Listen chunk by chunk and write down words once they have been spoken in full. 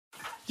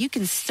you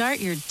can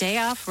start your day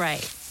off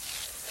right.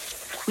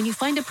 When you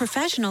find a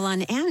professional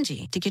on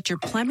Angie to get your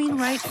plumbing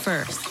right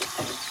first.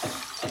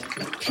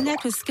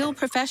 Connect with skilled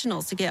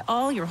professionals to get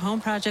all your home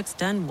projects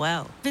done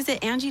well.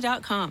 Visit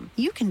Angie.com.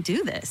 You can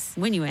do this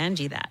when you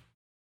Angie that.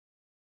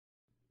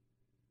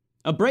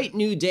 A bright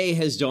new day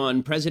has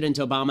dawned. President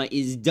Obama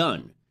is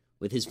done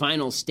with his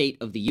final State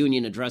of the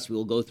Union address. We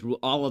will go through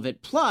all of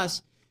it.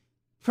 Plus,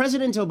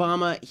 President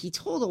Obama, he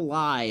told a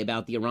lie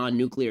about the Iran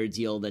nuclear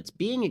deal that's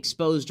being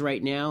exposed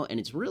right now, and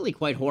it's really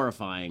quite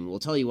horrifying. We'll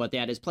tell you what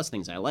that is, plus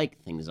things I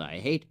like, things I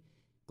hate.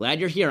 Glad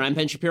you're here. I'm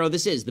Ben Shapiro.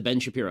 This is The Ben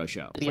Shapiro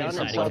Show. Tend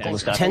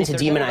to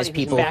demonize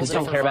people who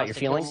don't care about your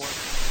feelings.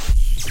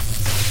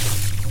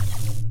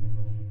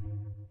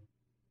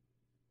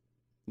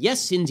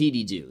 Yes, indeed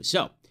you do.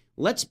 So,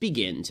 let's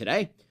begin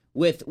today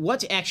with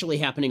what's actually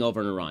happening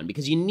over in Iran,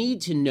 because you need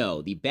to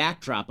know the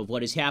backdrop of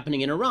what is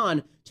happening in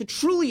Iran to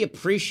truly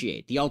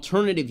appreciate the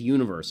alternative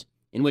universe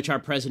in which our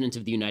President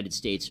of the United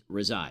States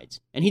resides.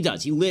 And he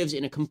does. He lives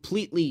in a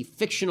completely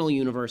fictional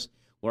universe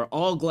where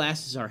all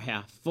glasses are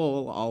half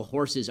full, all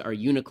horses are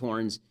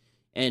unicorns,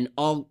 and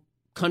all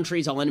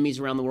countries, all enemies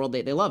around the world,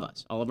 they love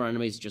us. All of our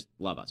enemies just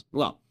love us.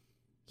 Well,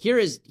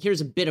 here's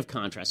a bit of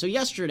contrast. So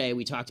yesterday,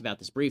 we talked about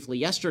this briefly.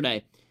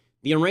 Yesterday,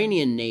 the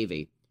Iranian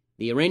Navy,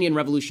 the Iranian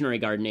Revolutionary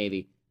Guard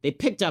Navy, they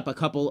picked up a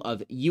couple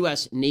of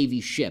U.S.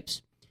 Navy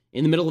ships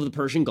in the middle of the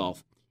Persian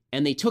Gulf,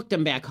 and they took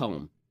them back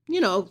home.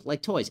 You know,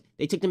 like toys.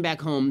 They took them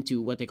back home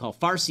to what they call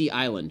Farsi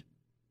Island.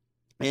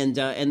 And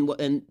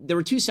there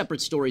were two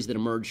separate stories that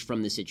emerged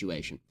from this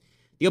situation.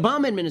 The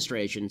Obama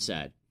administration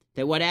said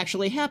that what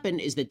actually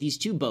happened is that these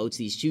two boats,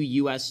 these two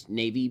U.S.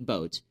 Navy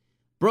boats,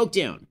 broke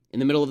down in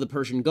the middle of the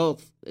Persian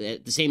Gulf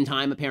at the same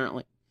time,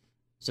 apparently,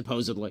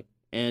 supposedly,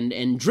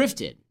 and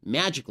drifted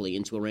magically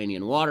into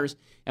Iranian waters,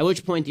 at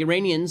which point the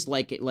Iranians,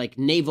 like a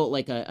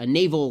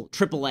naval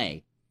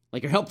AAA,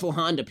 like your helpful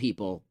Honda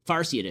people,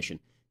 Farsi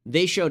edition,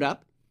 they showed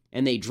up,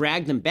 and they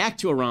dragged them back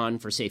to Iran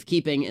for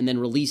safekeeping and then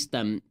released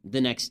them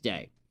the next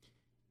day.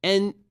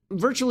 And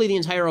virtually the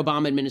entire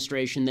Obama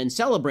administration then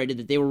celebrated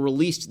that they were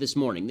released this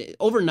morning.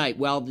 Overnight,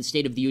 while the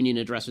State of the Union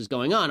address was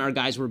going on, our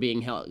guys were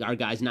being held, our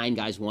guys, 9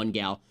 guys, 1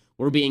 gal,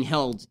 were being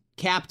held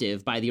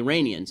captive by the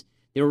Iranians.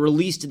 They were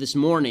released this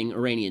morning,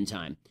 Iranian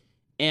time.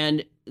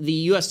 And the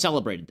U.S.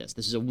 celebrated this.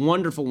 This is a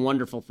wonderful,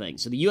 wonderful thing.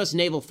 So the U.S.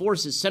 Naval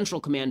Forces Central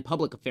Command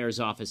Public Affairs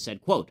Office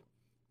said, quote,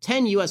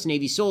 10 U.S.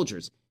 Navy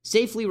soldiers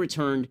safely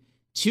returned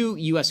to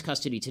U.S.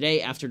 custody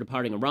today after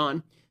departing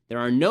Iran. There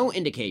are no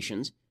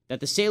indications that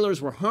the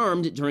sailors were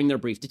harmed during their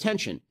brief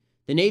detention.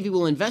 The Navy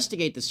will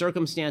investigate the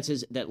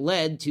circumstances that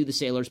led to the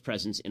sailors'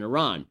 presence in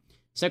Iran.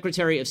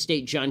 Secretary of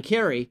State John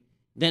Kerry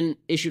then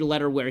issued a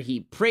letter where he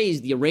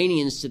praised the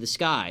Iranians to the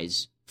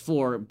skies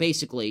for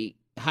basically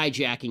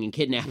hijacking and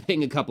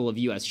kidnapping a couple of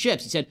U.S.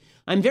 ships. He said,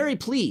 I'm very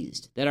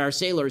pleased that our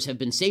sailors have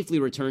been safely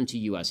returned to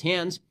U.S.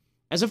 hands.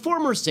 As a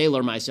former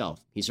sailor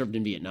myself, he served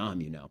in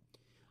Vietnam, you know,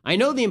 I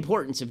know the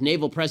importance of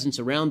naval presence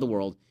around the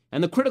world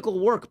and the critical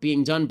work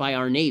being done by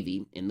our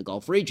Navy in the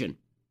Gulf region.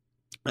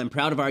 I'm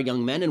proud of our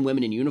young men and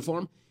women in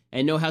uniform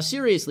and know how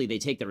seriously they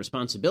take their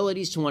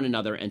responsibilities to one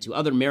another and to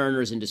other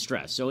mariners in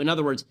distress. So in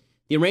other words,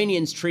 the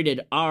Iranians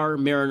treated our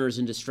mariners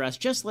in distress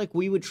just like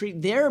we would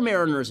treat their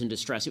mariners in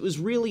distress. It was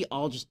really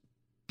all just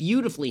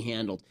beautifully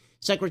handled.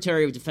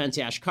 Secretary of Defense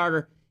Ash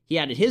Carter, he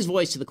added his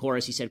voice to the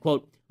chorus. He said,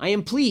 quote, I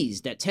am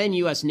pleased that 10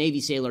 U.S.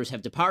 Navy sailors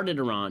have departed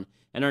Iran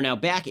and are now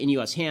back in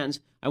U.S. hands.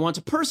 I want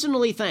to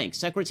personally thank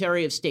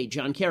Secretary of State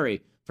John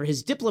Kerry for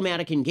his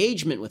diplomatic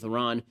engagement with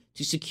Iran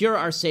to secure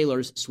our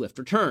sailors' swift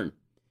return.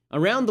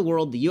 Around the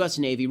world, the U.S.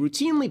 Navy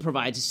routinely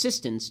provides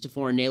assistance to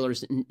foreign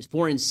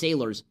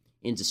sailors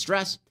in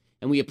distress,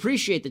 and we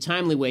appreciate the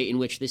timely way in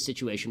which this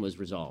situation was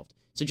resolved.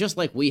 So just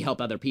like we help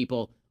other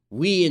people,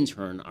 we in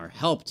turn are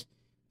helped.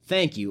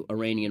 Thank you,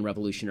 Iranian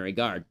Revolutionary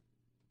Guard.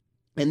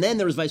 And then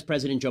there was Vice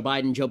President Joe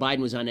Biden. Joe Biden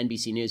was on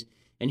NBC News.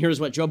 And here's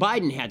what Joe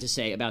Biden had to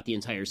say about the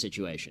entire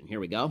situation. Here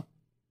we go.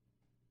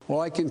 Well,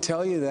 I can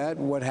tell you that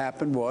what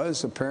happened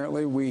was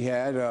apparently we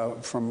had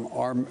from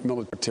our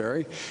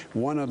military,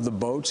 one of the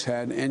boats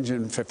had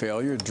engine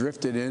failure,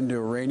 drifted into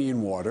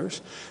Iranian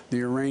waters.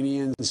 The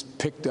Iranians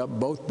picked up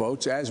both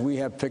boats, as we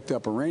have picked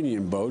up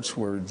Iranian boats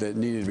that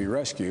needed to be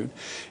rescued,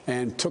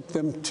 and took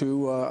them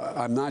to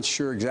I'm not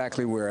sure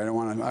exactly where. I don't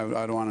want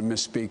to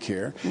misspeak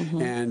here.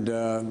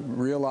 And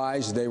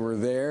realized they were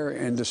there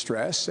in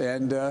distress,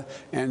 and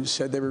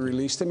said they would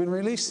release them and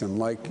release them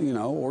like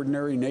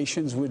ordinary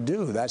nations would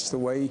do. That's the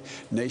way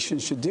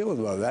nations should deal with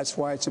love. That's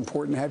why it's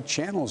important to have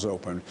channels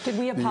open. Did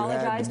we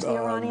apologize to the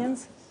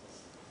Iranians?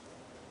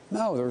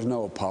 No, there's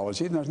no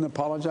apology. There's nothing to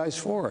apologize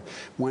for.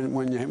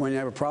 When you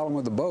have a problem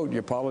with the boat, you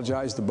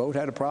apologize the boat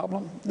had a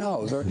problem?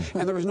 No,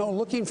 and there was no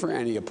looking for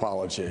any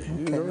apology.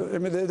 Okay. I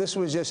mean, this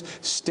was just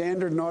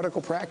standard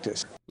nautical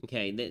practice.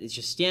 Okay, it's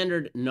just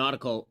standard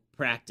nautical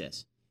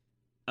practice.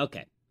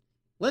 Okay,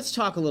 let's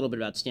talk a little bit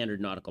about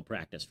standard nautical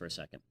practice for a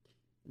second.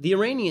 The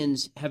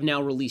Iranians have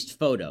now released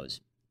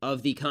photos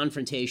of the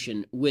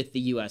confrontation with the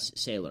U.S.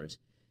 sailors.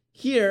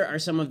 Here are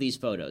some of these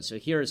photos. So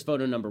here is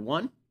photo number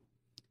 1.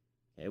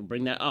 Okay, we'll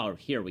bring that. Oh,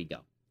 here we go.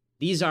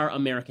 These are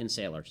American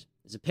sailors.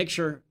 There's a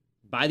picture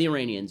by the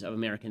Iranians of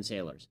American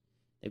sailors.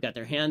 They've got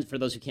their hands, for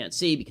those who can't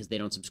see because they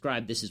don't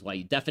subscribe, this is why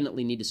you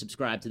definitely need to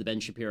subscribe to the Ben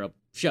Shapiro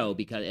Show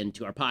and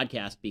to our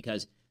podcast,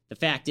 because the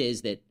fact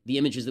is that the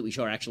images that we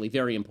show are actually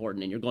very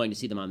important, and you're going to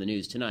see them on the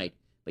news tonight,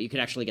 but you can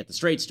actually get the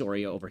straight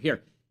story over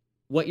here.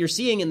 What you're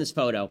seeing in this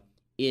photo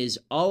is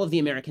all of the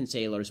American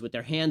sailors with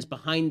their hands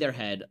behind their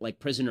head like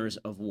prisoners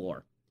of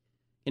war.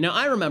 And now,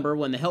 I remember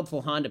when the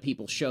helpful Honda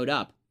people showed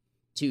up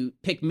to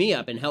pick me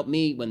up and help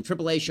me, when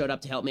AAA showed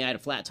up to help me, I had a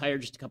flat tire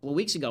just a couple of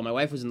weeks ago. My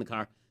wife was in the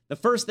car. The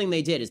first thing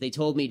they did is they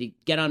told me to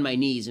get on my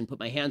knees and put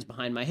my hands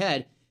behind my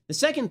head. The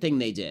second thing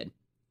they did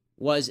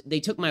was they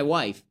took my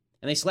wife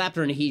and they slapped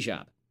her in a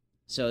hijab.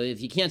 So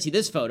if you can't see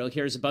this photo,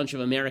 here's a bunch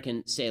of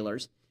American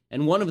sailors,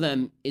 and one of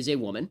them is a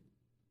woman,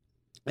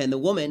 and the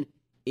woman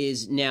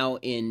is now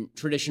in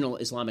traditional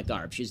Islamic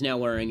garb. She's now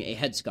wearing a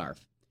headscarf.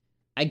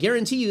 I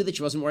guarantee you that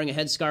she wasn't wearing a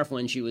headscarf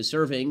when she was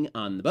serving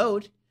on the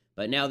boat,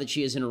 but now that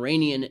she is in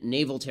Iranian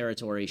naval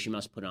territory, she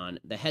must put on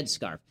the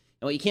headscarf.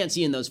 And what you can't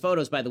see in those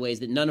photos, by the way, is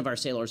that none of our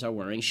sailors are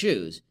wearing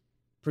shoes.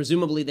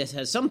 Presumably, this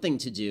has something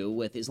to do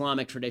with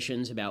Islamic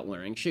traditions about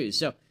wearing shoes.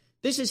 So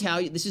this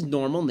is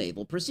normal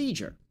naval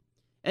procedure.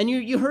 And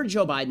you heard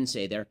Joe Biden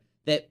say there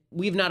that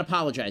we've not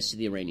apologized to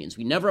the Iranians.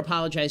 We never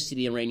apologized to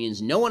the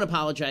Iranians. No one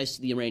apologized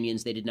to the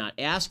Iranians. They did not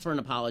ask for an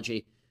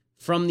apology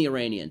from the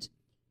Iranians.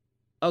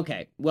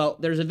 Okay, well,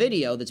 there's a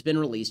video that's been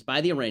released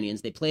by the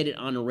Iranians. They played it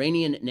on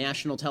Iranian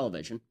national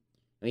television.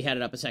 We had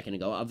it up a second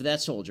ago, of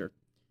that soldier.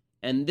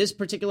 And this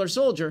particular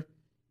soldier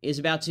is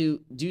about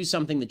to do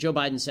something that Joe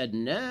Biden said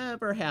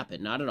never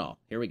happened. Not at all.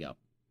 Here we go.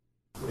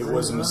 It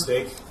was a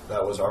mistake.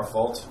 That was our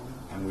fault,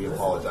 and we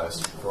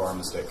apologize for our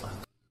mistake.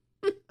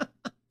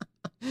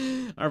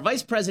 Our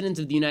Vice President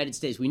of the United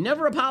States, we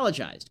never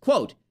apologized.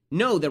 Quote,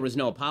 no, there was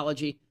no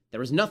apology. There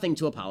was nothing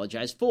to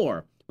apologize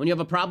for. When you have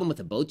a problem with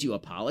a boat, do you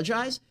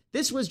apologize?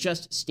 This was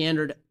just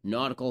standard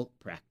nautical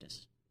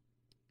practice.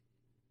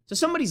 So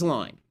somebody's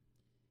lying.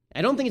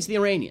 I don't think it's the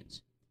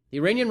Iranians. The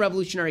Iranian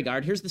Revolutionary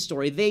Guard, here's the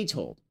story they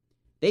told.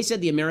 They said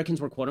the Americans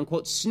were,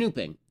 quote-unquote,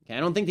 snooping. Okay, I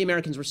don't think the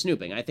Americans were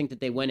snooping. I think that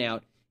they went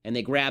out and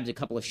they grabbed a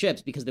couple of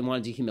ships because they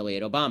wanted to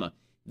humiliate Obama.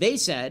 They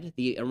said,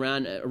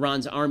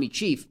 Iran's army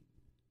chief,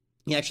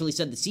 he actually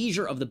said the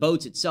seizure of the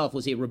boats itself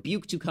was a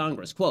rebuke to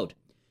Congress. Quote,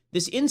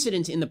 this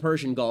incident in the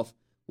Persian Gulf,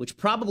 which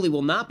probably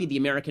will not be the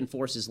American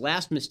forces'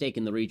 last mistake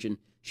in the region,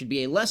 should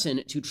be a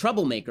lesson to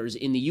troublemakers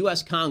in the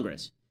U.S.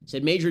 Congress,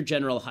 said Major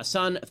General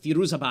Hassan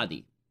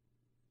Firuzabadi.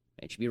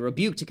 It should be a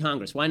rebuke to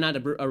Congress. Why not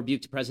a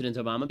rebuke to President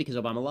Obama? Because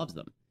Obama loves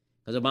them.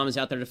 Because Obama's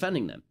out there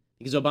defending them.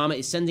 Because Obama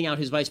is sending out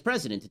his vice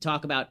president to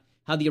talk about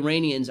how the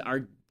Iranians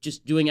are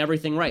just doing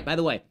everything right. By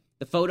the way,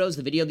 the photos,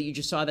 the video that you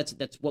just saw, that's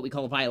what we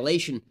call a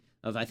violation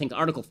of, I think,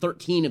 Article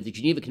 13 of the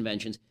Geneva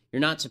Conventions. You're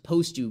not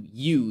supposed to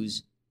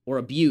use or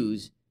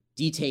abuse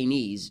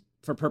detainees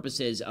for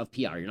purposes of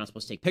PR. You're not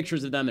supposed to take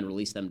pictures of them and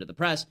release them to the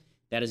press.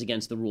 That is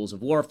against the rules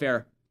of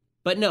warfare.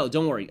 But no,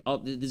 don't worry.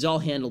 This is all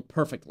handled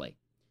perfectly.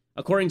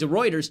 According to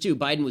Reuters, too,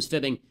 Biden was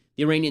fibbing.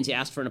 The Iranians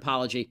asked for an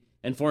apology,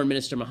 and Foreign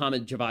Minister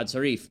Mohammad Javad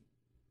Zarif,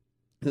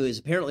 who is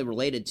apparently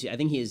related to, I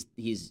think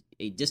he's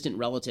a distant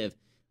relative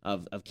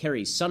of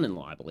Kerry's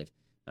son-in-law, I believe.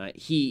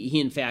 He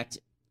in fact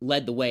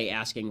led the way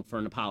asking for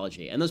an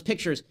apology. And those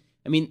pictures,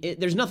 I mean,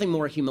 there's nothing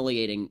more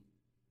humiliating,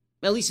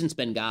 at least since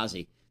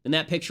Benghazi, than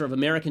that picture of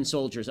American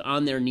soldiers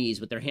on their knees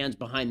with their hands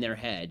behind their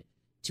head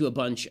to a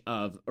bunch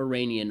of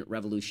Iranian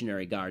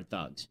Revolutionary Guard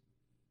thugs.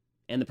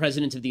 And the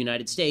President of the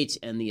United States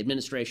and the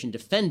administration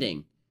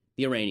defending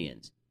the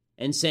Iranians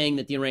and saying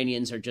that the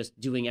Iranians are just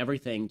doing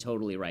everything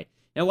totally right.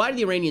 Now, why do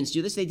the Iranians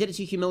do this? They did it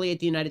to humiliate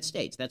the United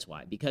States. That's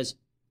why. Because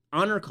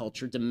honor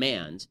culture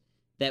demands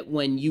that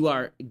when you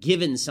are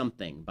given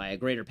something by a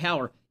greater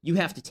power, you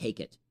have to take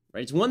it.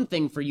 Right? It's one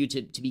thing for you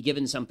to be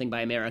given something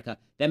by America.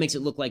 That makes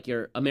it look like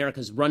you're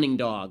America's running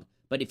dog.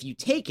 But if you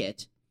take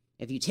it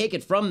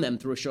from them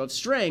through a show of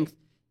strength,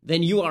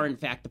 then you are, in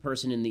fact, the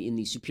person in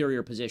the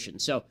superior position.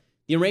 So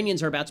the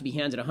Iranians are about to be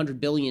handed $100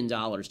 billion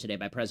today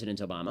by President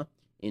Obama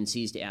in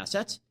seized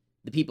assets.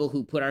 The people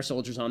who put our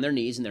soldiers on their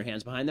knees and their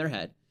hands behind their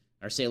head,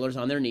 our sailors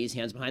on their knees,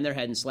 hands behind their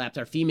head, and slapped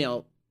our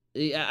female.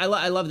 I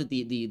love that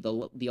the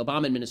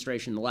Obama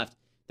administration, the left,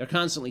 they're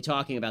constantly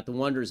talking about the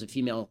wonders of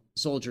female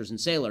soldiers and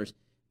sailors,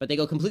 but they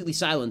go completely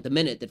silent the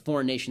minute that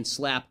foreign nations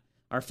slap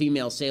our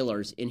female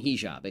sailors in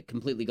hijab. It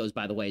completely goes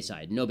by the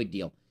wayside. No big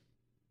deal.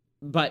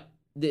 But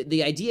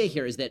the idea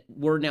here is that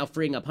we're now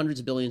freeing up hundreds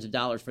of billions of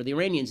dollars for the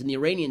Iranians, and the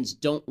Iranians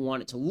don't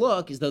want it to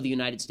look as though the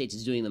United States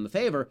is doing them a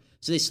favor,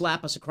 so they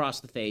slap us across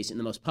the face in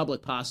the most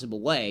public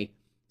possible way,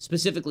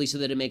 specifically so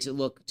that it makes it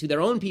look to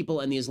their own people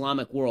and the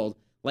Islamic world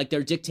like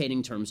they're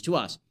dictating terms to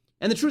us.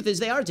 And the truth is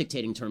they are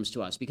dictating terms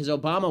to us because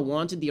Obama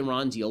wanted the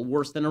Iran deal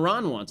worse than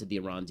Iran wanted the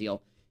Iran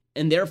deal,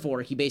 and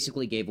therefore he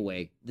basically gave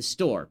away the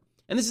store.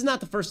 And this is not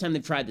the first time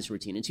they've tried this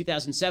routine. In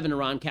 2007,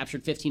 Iran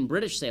captured 15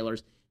 British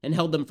sailors and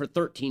held them for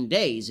 13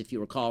 days, if you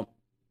recall.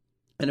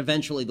 And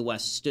eventually the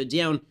West stood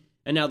down,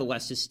 and now the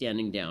West is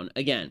standing down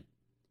again.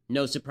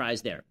 No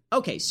surprise there.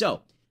 Okay,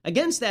 so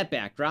Against that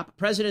backdrop,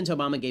 President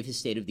Obama gave his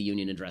State of the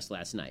Union address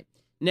last night.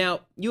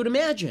 Now, you would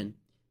imagine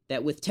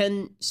that with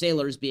 10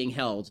 sailors being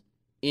held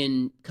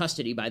in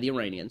custody by the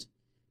Iranians,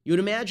 you would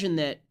imagine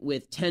that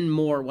with 10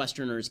 more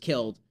Westerners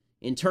killed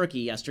in Turkey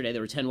yesterday,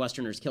 there were 10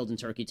 Westerners killed in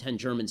Turkey, 10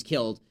 Germans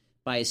killed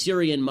by a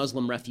Syrian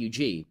Muslim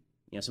refugee.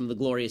 Some of the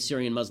glorious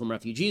Syrian Muslim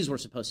refugees were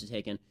supposed to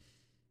take in.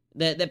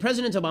 That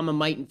President Obama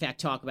might, in fact,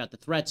 talk about the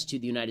threats to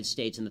the United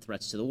States and the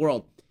threats to the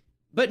world.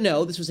 But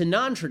no, this was a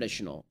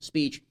non-traditional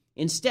speech.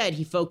 Instead,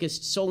 he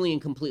focused solely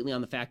and completely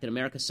on the fact that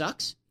America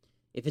sucks.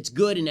 If it's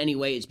good in any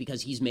way, it's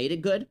because he's made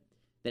it good.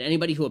 That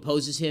anybody who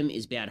opposes him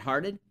is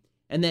bad-hearted.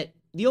 And that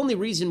the only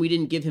reason we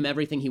didn't give him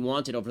everything he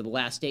wanted over the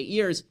last 8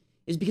 years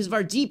is because of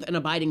our deep and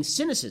abiding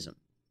cynicism,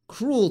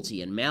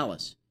 cruelty, and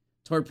malice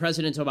toward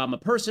President Obama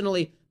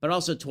personally, but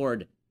also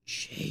toward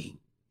change.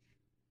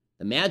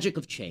 The magic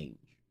of change.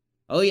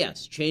 Oh,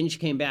 yes, change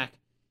came back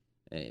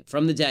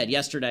from the dead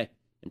yesterday.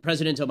 And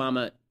President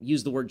Obama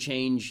used the word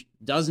change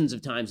dozens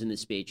of times in this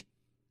speech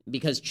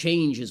because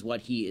change is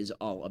what he is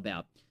all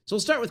about. So we'll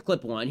start with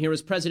clip one. Here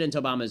is President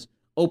Obama's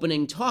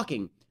opening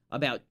talking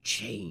about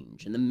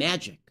change and the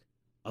magic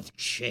of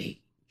change.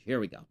 Here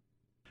we go.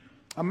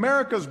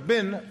 America's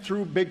been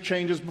through big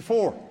changes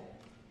before.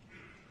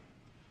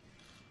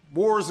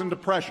 Wars and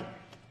depression,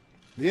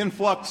 the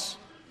influx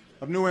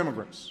of new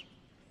immigrants,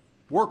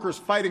 workers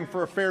fighting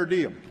for a fair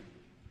deal,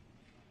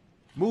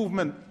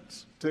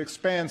 movements to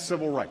expand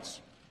civil rights.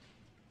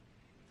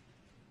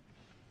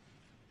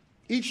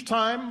 Each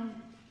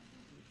time,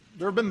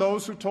 there have been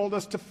those who told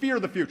us to fear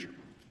the future,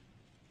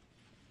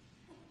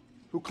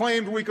 who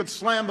claimed we could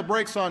slam the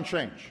brakes on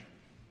change,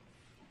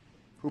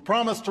 who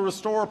promised to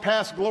restore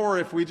past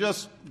glory if we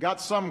just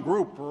got some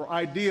group or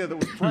idea that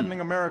was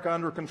threatening America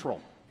under control.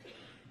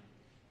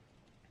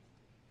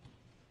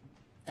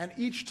 And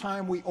each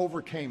time we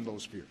overcame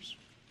those fears.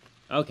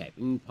 Okay,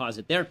 we can pause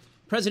it there.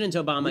 President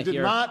Obama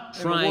here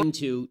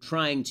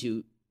trying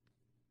to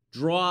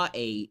draw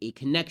a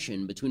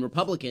connection between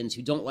Republicans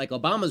who don't like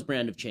Obama's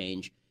brand of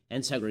change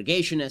and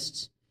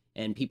segregationists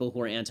and people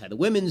who are anti the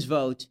women's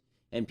vote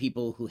and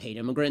people who hate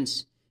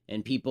immigrants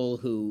and people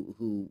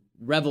who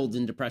reveled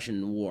in depression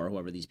and war,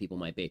 whoever these people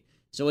might be.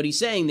 So what he's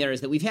saying there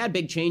is that we've had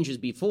big changes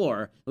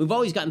before. We've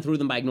always gotten through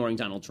them by ignoring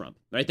Donald Trump,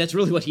 right? That's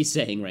really what he's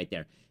saying right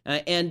there.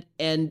 And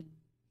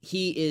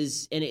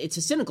it's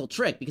a cynical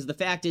trick because the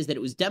fact is that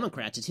it was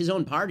Democrats. It's his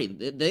own party.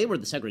 They were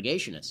the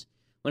segregationists.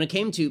 When it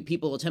came to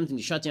people attempting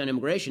to shut down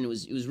immigration, it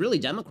was really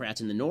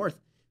Democrats in the North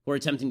who were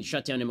attempting to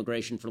shut down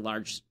immigration for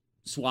large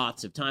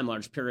swaths of time,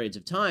 large periods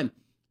of time.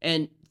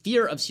 And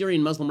fear of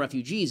Syrian Muslim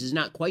refugees is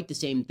not quite the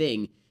same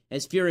thing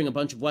as fearing a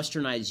bunch of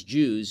westernized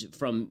Jews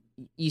from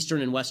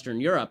Eastern and Western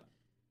Europe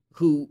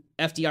who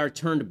FDR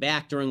turned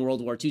back during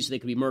World War II so they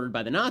could be murdered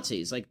by the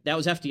Nazis. Like, that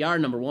was FDR,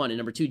 number one. And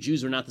number two,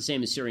 Jews are not the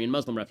same as Syrian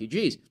Muslim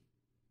refugees.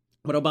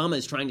 But Obama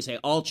is trying to say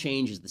all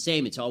change is the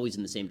same. It's always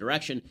in the same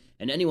direction.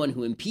 And anyone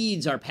who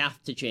impedes our path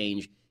to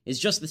change is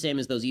just the same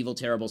as those evil,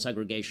 terrible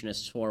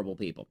segregationists, horrible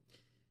people.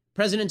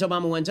 President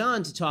Obama went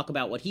on to talk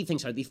about what he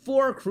thinks are the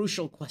 4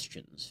 crucial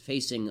questions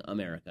facing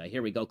America.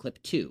 Here we go,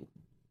 clip 2.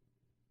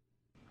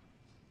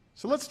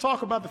 So let's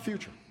talk about the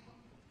future.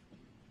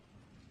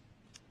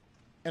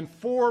 And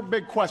 4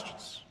 big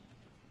questions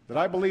that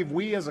I believe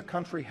we as a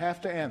country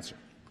have to answer,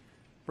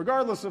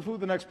 regardless of who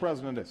the next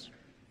president is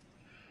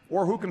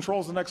or who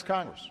controls the next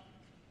Congress.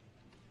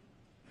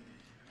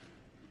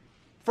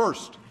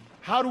 First,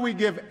 how do we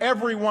give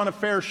everyone a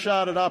fair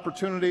shot at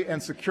opportunity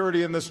and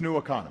security in this new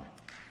economy?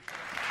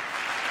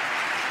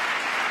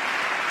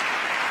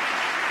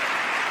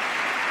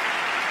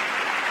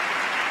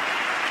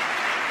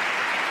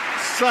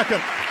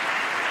 Second,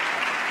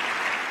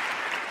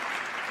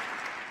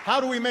 how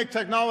do we make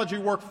technology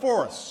work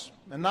for us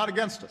and not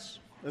against us,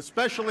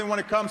 especially when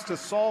it comes to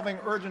solving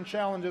urgent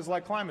challenges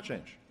like climate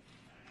change?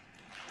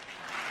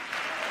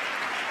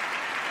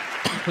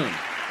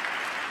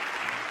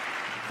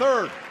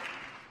 Third,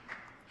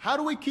 how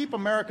do we keep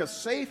America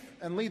safe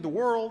and lead the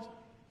world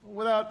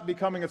without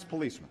becoming its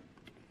policeman?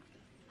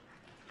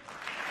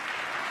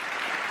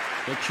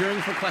 They're cheering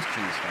for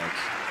questions, folks.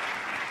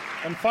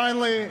 And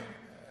finally,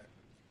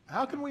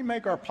 how can we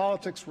make our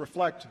politics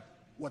reflect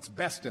what's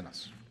best in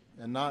us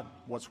and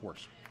not what's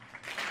worse?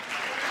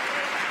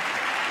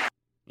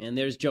 And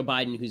there's Joe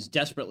Biden, who's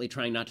desperately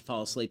trying not to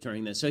fall asleep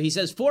during this. So he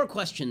says 4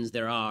 questions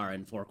there are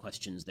and 4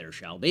 questions there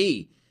shall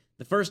be.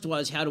 The first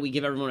was, how do we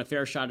give everyone a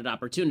fair shot at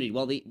opportunity?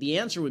 Well, the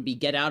answer would be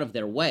get out of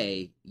their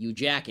way, you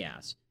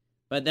jackass.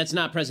 But that's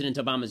not President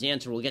Obama's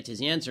answer. We'll get to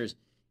his answers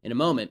in a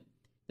moment.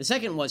 The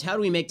second was, how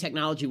do we make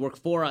technology work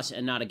for us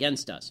and not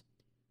against us?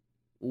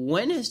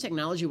 When has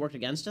technology worked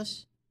against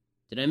us?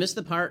 Did I miss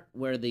the part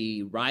where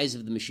the rise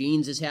of the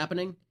machines is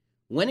happening?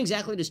 When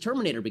exactly does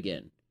Terminator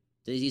begin?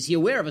 Is he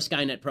aware of a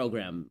Skynet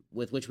program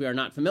with which we are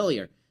not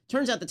familiar?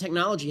 Turns out the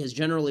technology has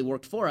generally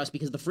worked for us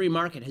because the free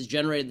market has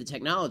generated the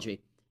technology.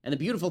 And the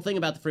beautiful thing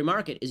about the free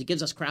market is it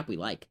gives us crap we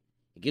like.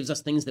 It gives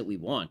us things that we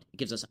want. It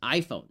gives us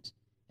iPhones.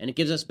 And it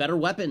gives us better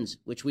weapons,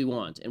 which we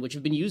want, and which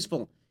have been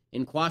useful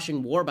in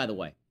quashing war, by the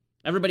way.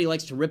 Everybody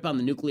likes to rip on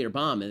the nuclear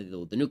bomb.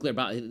 The nuclear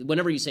bomb.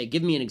 Whenever you say,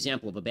 give me an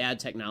example of a bad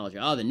technology.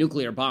 Oh, the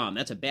nuclear bomb.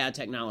 That's a bad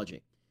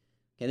technology.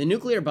 Okay, the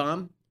nuclear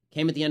bomb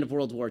came at the end of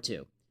World War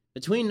II.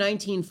 Between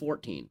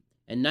 1914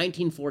 and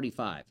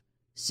 1945,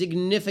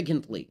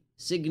 significantly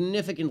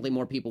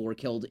more people were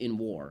killed in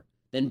war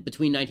than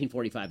between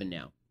 1945 and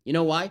now. You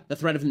know why? The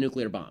threat of the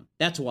nuclear bomb.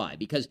 That's why.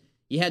 Because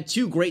you had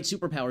two great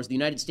superpowers, the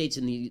United States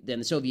and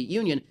the Soviet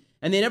Union,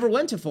 and they never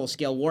went to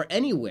full-scale war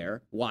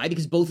anywhere. Why?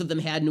 Because both of them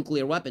had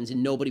nuclear weapons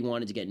and nobody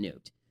wanted to get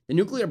nuked. The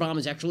nuclear bomb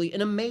is actually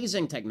an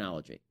amazing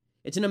technology.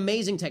 It's an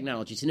amazing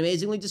technology. It's an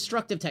amazingly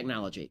destructive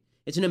technology.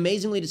 It's an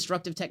amazingly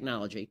destructive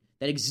technology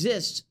that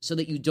exists so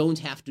that you don't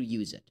have to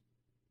use it.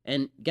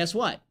 And guess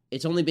what?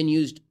 It's only been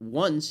used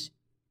once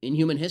in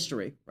human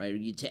history,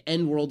 right? To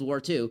end World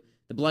War II,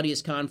 the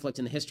bloodiest conflict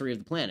in the history of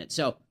the planet.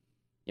 So,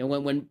 you know,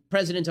 when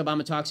President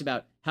Obama talks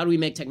about how do we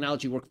make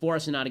technology work for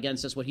us and not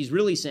against us, what he's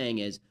really saying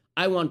is,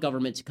 I want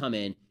government to come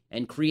in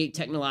and create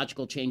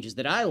technological changes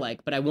that I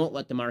like, but I won't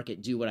let the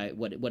market do what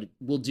it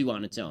will do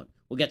on its own.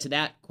 We'll get to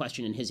that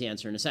question in his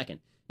answer in a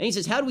second. And he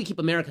says, how do we keep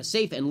America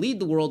safe and lead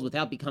the world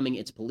without becoming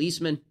its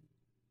policeman?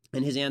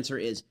 And his answer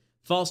is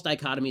false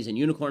dichotomies and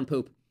unicorn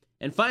poop.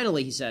 And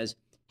finally, he says,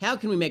 how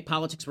can we make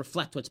politics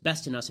reflect what's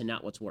best in us and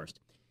not what's worst?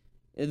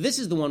 This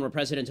is the one where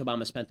President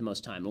Obama spent the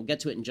most time. We'll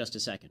get to it in just a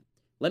second.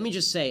 Let me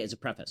just say as a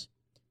preface,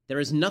 there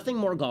is nothing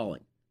more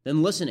galling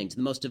than listening to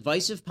the most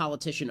divisive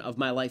politician of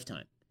my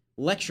lifetime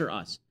lecture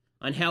us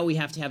on how we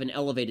have to have an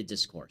elevated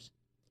discourse.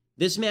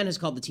 This man has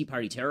called the Tea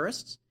Party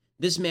terrorists.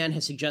 This man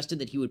has suggested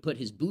that he would put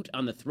his boot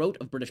on the throat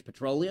of British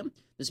Petroleum.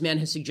 This man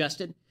has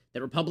suggested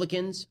that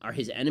Republicans are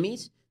his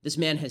enemies. This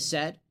man has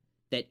said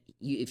that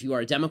if you are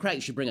a Democrat,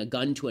 you should bring a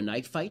gun to a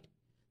knife fight.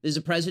 This is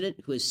a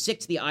president who has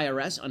sicked the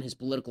IRS on his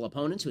political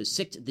opponents, who has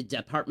sicked the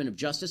Department of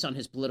Justice on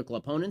his political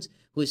opponents,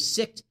 who has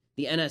sicked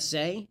the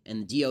NSA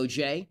and the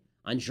DOJ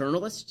on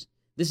journalists.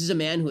 This is a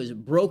man who has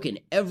broken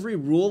every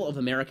rule of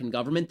American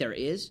government there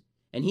is,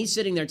 and he's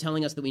sitting there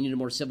telling us that we need a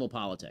more civil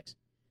politics.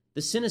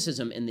 The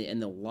cynicism and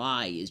the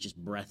lie is just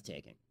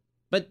breathtaking.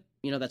 But,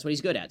 you know, that's what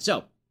he's good at.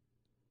 So,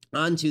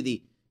 on to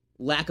the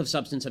lack of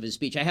substance of his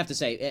speech. I have to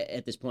say,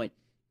 at this point,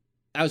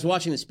 I was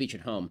watching the speech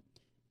at home,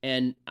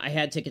 and I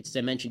had tickets, as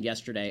I mentioned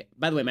yesterday.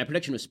 By the way, my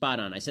prediction was spot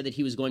on. I said that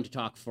he was going to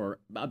talk for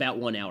about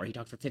 1 hour. He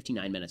talked for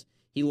 59 minutes.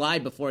 He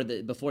lied before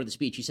the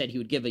speech. He said he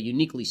would give a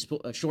uniquely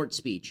short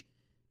speech.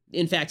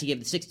 In fact, he gave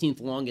the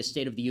 16th longest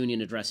State of the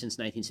Union address since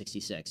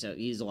 1966, so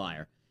he's a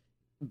liar.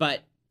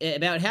 But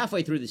about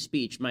halfway through the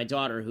speech, my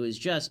daughter, who is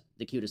just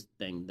the cutest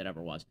thing that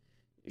ever was,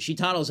 she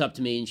toddles up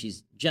to me, and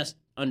she's just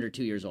under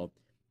 2 years old.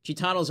 She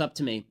toddles up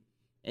to me,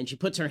 and she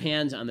puts her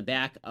hands on the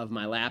back of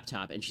my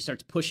laptop, and she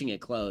starts pushing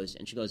it closed,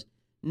 and she goes,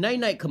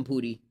 "Night-night,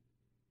 Kamputi."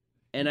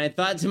 And I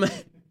thought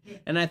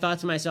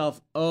to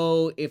myself,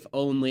 oh, if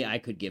only I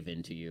could give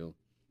in to you.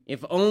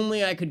 If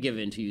only I could give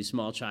in to you,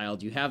 small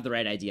child. You have the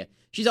right idea.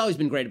 She's always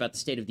been great about the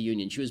State of the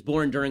Union. She was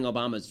born during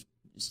Obama's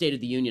State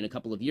of the Union a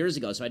couple of years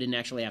ago, so I didn't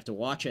actually have to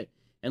watch it.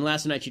 And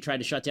last night she tried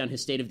to shut down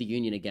his State of the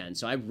Union again.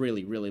 So I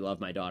really, really love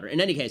my daughter.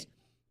 In any case,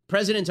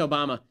 President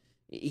Obama,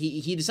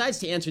 he decides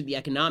to answer the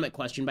economic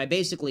question by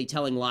basically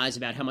telling lies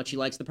about how much he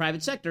likes the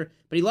private sector,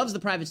 but he loves the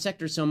private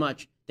sector so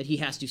much that he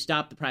has to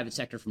stop the private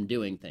sector from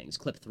doing things.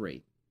 Clip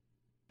 3.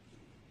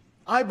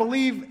 I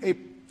believe a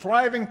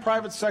thriving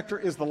private sector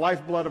is the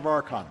lifeblood of our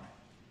economy.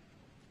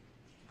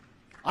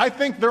 I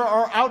think there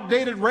are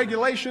outdated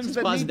regulations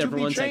that need to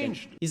be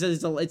changed. He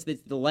says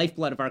it's the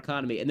lifeblood of our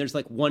economy, and there's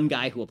like one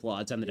guy who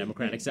applauds on the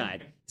Democratic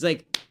side. He's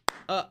like,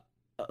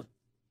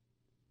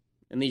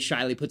 and then he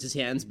shyly puts his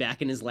hands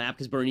back in his lap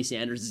because Bernie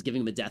Sanders is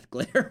giving him a death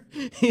glare.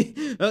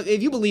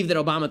 If you believe that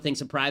Obama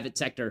thinks a private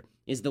sector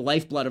is the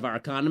lifeblood of our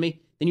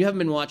economy, then you haven't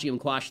been watching him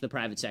quash the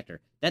private sector.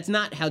 That's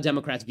not how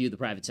Democrats view the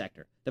private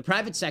sector. The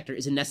private sector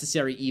is a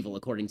necessary evil,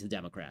 according to the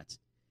Democrats.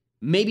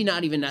 Maybe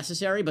not even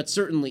necessary, but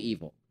certainly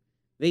evil.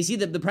 They see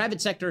that the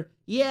private sector,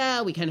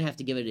 yeah, we kind of have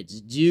to give it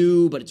its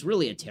due, but it's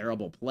really a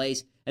terrible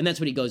place. And that's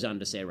what he goes on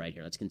to say right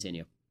here. Let's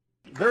continue.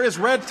 There is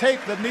red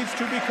tape that needs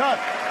to be cut.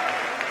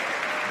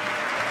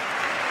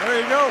 There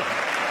you go.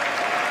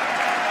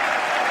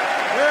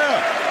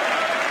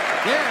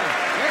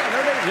 Yeah,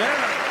 there it is,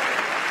 yeah.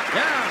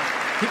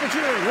 People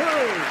cheering,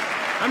 whoa,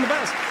 I'm the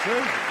best.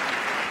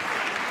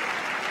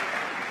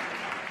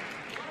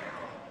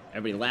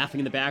 Everybody laughing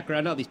in the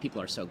background. Oh, these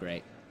people are so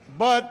great.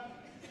 But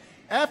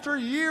after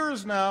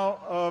years now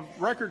of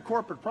record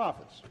corporate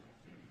profits,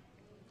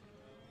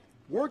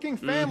 working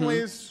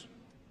families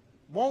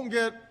won't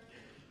get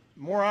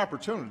more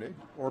opportunity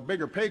or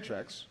bigger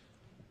paychecks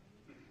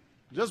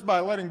just by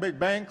letting big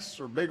banks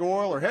or big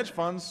oil or hedge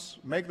funds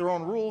make their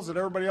own rules at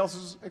everybody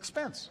else's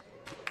expense.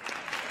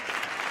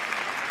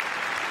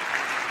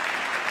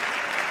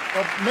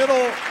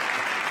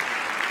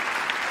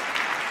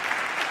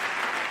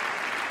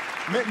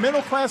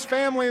 Middle-class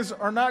families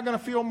are not going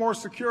to feel more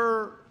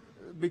secure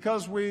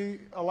because we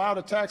allowed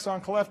a tax on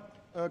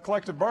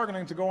collective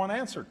bargaining to go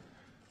unanswered.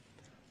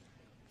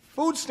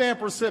 Food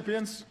stamp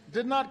recipients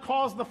did not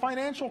cause the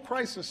financial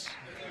crisis.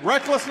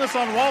 Recklessness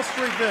on Wall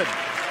Street did.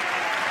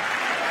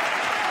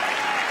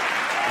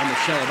 And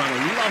Michelle Obama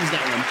loves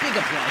that one. Big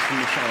applause from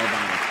Michelle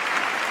Obama.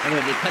 By the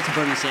way, they cut to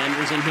Bernie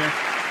Sanders in here,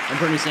 and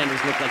Bernie Sanders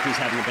looked like he was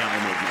having a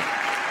bowel movement.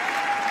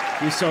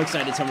 He was so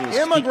excited someone was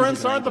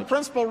Immigrants aren't the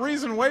principal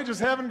reason wages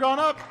haven't gone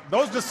up.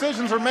 Those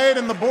decisions are made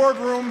in the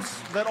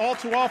boardrooms that all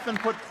too often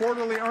put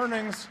quarterly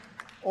earnings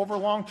over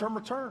long-term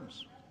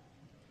returns.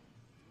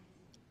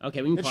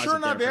 Okay, we can pause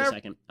it there for a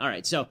second. All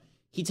right, so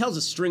he tells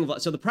a string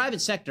of... So the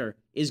private sector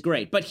is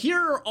great, but here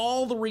are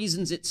all the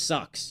reasons it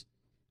sucks.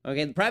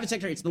 Okay, the private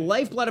sector, it's the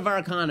lifeblood of our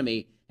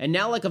economy, and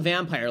now like a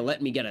vampire,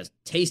 let me get a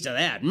taste of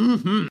that.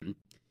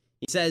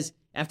 He says,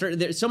 after...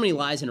 There's so many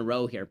lies in a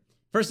row here.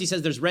 First, he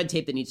says there's red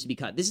tape that needs to be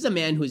cut. This is a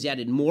man who's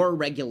added more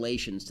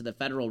regulations to the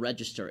Federal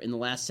Register in the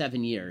last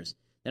 7 years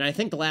than I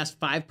think the last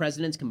 5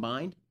 presidents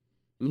combined.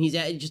 I mean, he's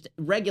added just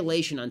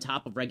regulation on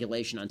top of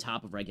regulation on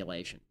top of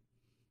regulation.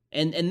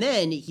 And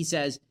then he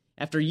says,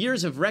 after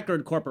years of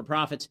record corporate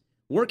profits,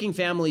 working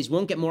families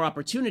won't get more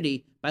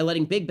opportunity by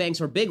letting big banks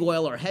or big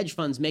oil or hedge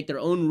funds make their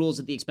own rules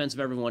at the expense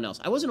of everyone else.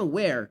 I wasn't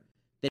aware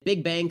that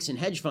big banks and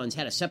hedge funds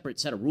had a separate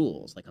set of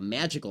rules, like a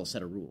magical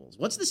set of rules.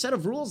 What's the set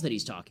of rules that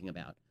he's talking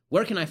about?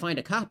 Where can I find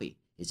a copy?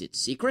 Is it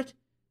secret?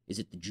 Is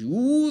it the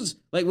Jews?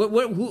 Like,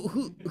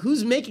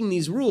 who's making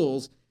these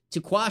rules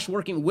to quash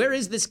working? Where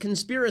is this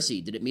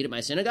conspiracy? Did it meet at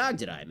my synagogue?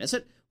 Did I miss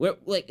it? Where,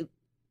 like,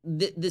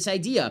 this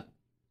idea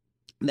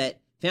that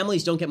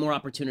families don't get more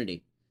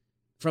opportunity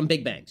from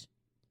big banks.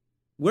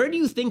 Where do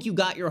you think you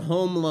got your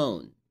home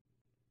loan?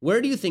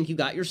 Where do you think you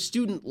got your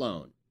student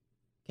loan?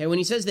 Okay, when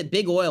he says that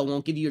big oil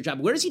won't give you your job,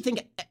 where does he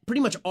think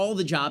pretty much all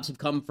the jobs have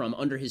come from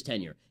under his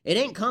tenure? It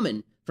ain't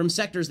coming from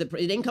sectors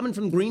it ain't coming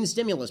from green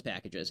stimulus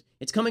packages.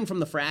 It's coming from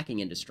the fracking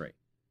industry.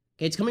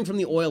 Okay, it's coming from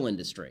the oil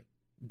industry.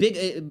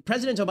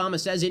 President Obama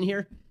says in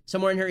here,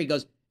 somewhere in here, he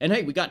goes, and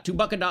hey, we got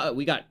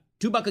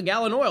 $2 a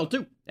gallon oil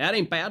too. That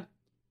ain't bad.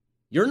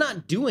 You're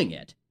not doing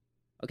it.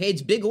 Okay,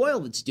 it's big oil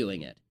that's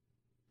doing it.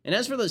 And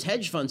as for those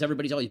hedge funds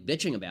everybody's always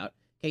bitching about,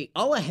 okay,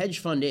 all a hedge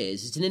fund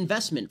is, it's an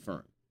investment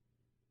firm.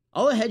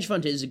 All a hedge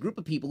fund is a group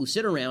of people who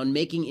sit around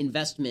making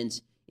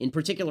investments in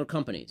particular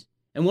companies.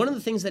 And one of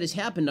the things that has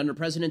happened under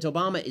President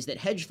Obama is that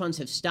hedge funds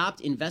have stopped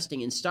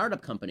investing in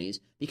startup companies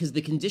because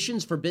the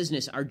conditions for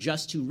business are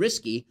just too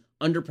risky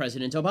under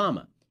President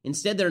Obama.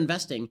 Instead, they're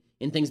investing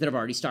in things that have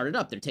already started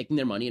up. They're taking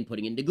their money and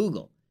putting it into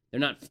Google. They're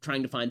not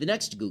trying to find the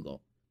next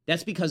Google.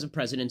 That's because of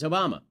President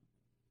Obama.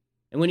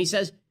 And when he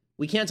says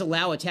we can't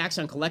allow a tax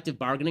on collective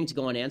bargaining to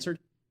go unanswered,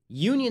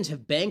 unions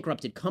have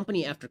bankrupted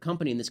company after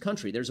company in this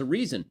country. There's a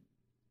reason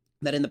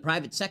that in the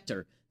private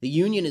sector, the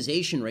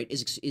unionization rate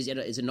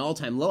is an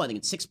all-time low. I think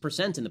it's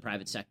 6% in the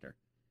private sector.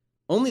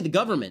 Only the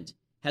government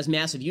has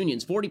massive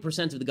unions.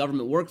 40% of the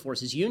government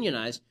workforce is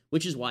unionized,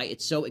 which is why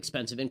it's so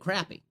expensive and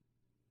crappy.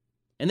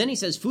 And then he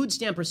says food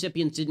stamp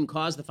recipients didn't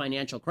cause the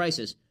financial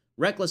crisis.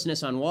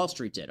 Recklessness on Wall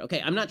Street did.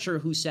 Okay, I'm not sure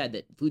who said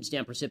that food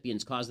stamp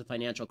recipients caused the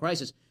financial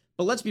crisis,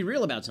 but let's be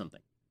real about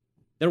something.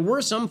 There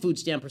were some food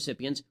stamp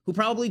recipients who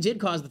probably did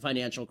cause the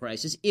financial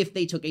crisis if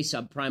they took a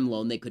subprime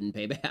loan they couldn't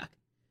pay back.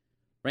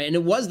 Right? And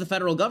it was the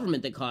federal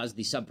government that caused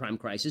the subprime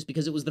crisis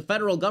because it was the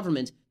federal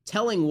government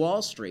telling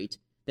Wall Street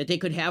that they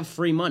could have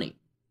free money,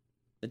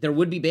 that there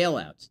would be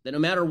bailouts, that no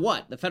matter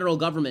what, the federal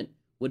government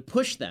would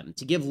push them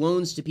to give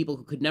loans to people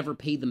who could never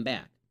pay them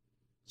back.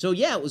 So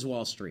yeah, it was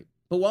Wall Street.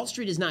 But Wall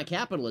Street is not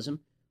capitalism.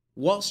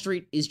 Wall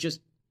Street is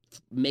just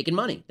making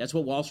money. That's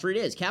what Wall Street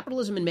is.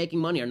 Capitalism and making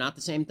money are not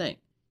the same thing.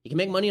 You can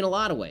make money in a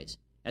lot of ways,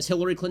 as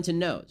Hillary Clinton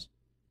knows,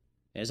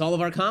 as all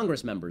of our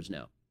Congress members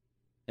know.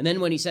 And then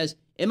when he says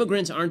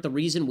immigrants aren't the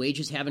reason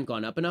wages haven't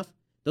gone up enough,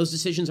 those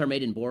decisions are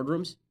made in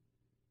boardrooms.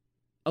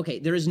 Okay,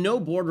 there is no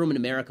boardroom in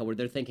America where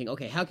they're thinking,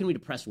 okay, how can we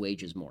depress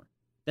wages more?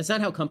 That's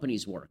not how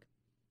companies work.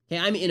 Okay,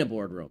 I'm in a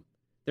boardroom.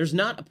 There's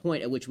not a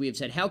point at which we have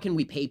said, how can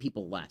we pay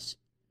people less?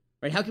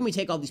 Right? How can we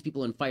take all these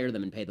people and fire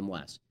them and pay them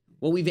less?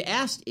 What we've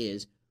asked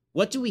is,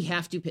 what do we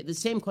have to pay? The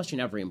same question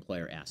every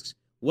employer asks.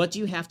 What do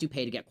you have to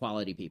pay to get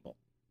quality people?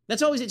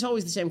 It's always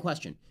the same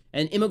question.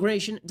 And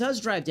immigration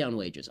does drive down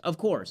wages, of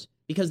course,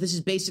 because this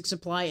is basic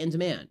supply and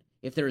demand.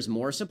 If there is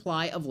more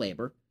supply of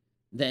labor,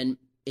 then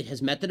it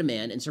has met the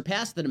demand and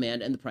surpassed the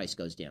demand, and the price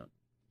goes down.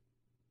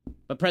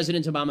 But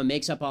President Obama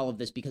makes up all of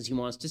this because he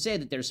wants to say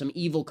that there's some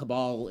evil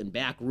cabal in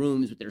back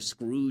rooms with their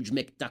Scrooge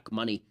McDuck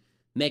money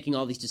making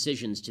all these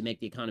decisions to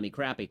make the economy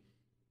crappy.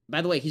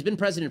 By the way, he's been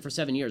president for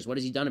 7 years. What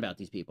has he done about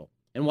these people?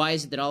 And why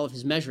is it that all of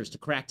his measures to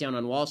crack down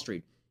on Wall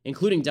Street,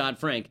 including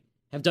Dodd-Frank,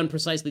 have done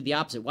precisely the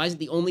opposite? Why is it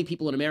the only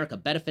people in America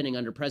benefiting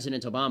under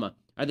President Obama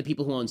are the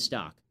people who own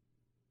stock?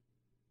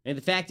 And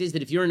the fact is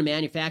that if you're in the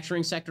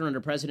manufacturing sector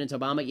under President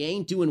Obama, you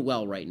ain't doing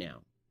well right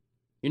now.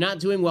 You're not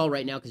doing well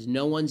right now because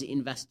no one's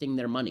investing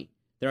their money.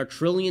 There are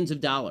trillions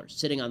of dollars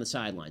sitting on the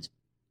sidelines.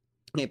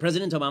 Okay,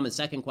 President Obama's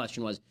second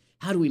question was,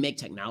 how do we make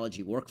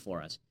technology work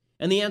for us?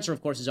 And the answer,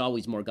 of course, is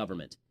always more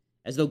government.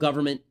 As though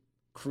government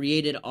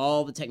created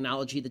all the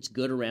technology that's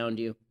good around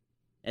you.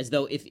 As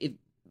though if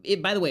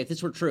by the way, if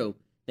this were true,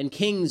 then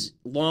kings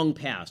long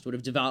past would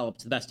have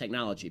developed the best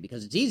technology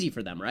because it's easy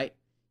for them, right?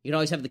 You could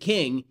always have the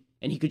king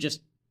and he could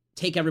just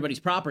take everybody's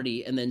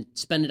property and then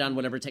spend it on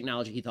whatever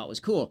technology he thought was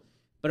cool.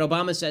 But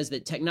Obama says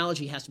that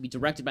technology has to be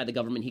directed by the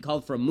government. He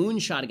called for a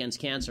moonshot against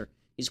cancer.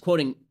 He's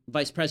quoting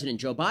Vice President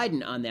Joe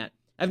Biden on that.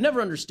 I've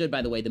never understood,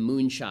 by the way, the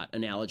moonshot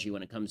analogy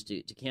when it comes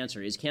to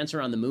cancer. Is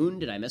cancer on the moon?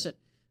 Did I miss it?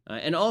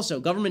 And also,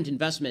 government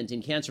investment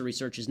in cancer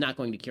research is not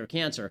going to cure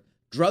cancer.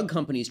 Drug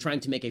companies trying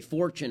to make a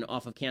fortune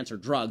off of cancer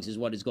drugs is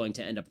what is going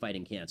to end up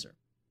fighting cancer.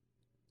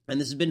 And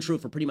this has been true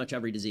for pretty much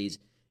every disease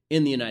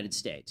in the United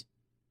States.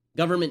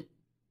 Government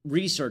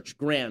research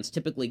grants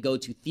typically go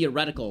to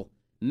theoretical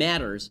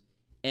matters,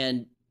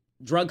 and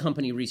drug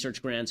company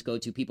research grants go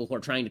to people who are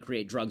trying to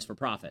create drugs for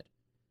profit.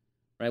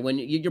 Right? When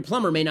your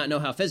plumber may not know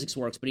how physics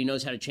works, but he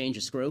knows how to change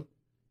a screw.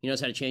 He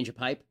knows how to change a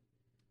pipe.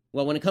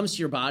 Well, when it comes to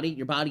your body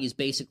is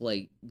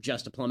basically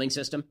just a plumbing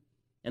system.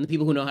 And the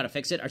people who know how to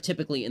fix it are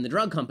typically in the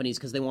drug companies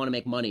because they want to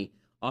make money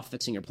off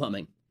fixing your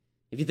plumbing.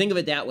 If you think of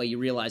it that way, you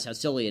realize how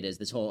silly it is,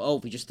 this whole,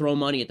 if we just throw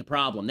money at the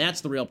problem,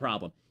 that's the real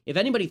problem. If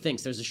anybody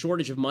thinks there's a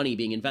shortage of money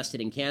being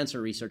invested in cancer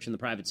research in the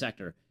private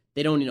sector,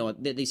 they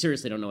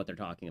seriously don't know what they're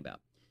talking about.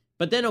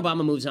 But then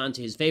Obama moves on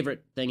to his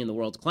favorite thing in the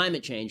world,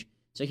 climate change.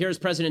 So here's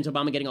President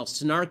Obama getting all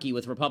snarky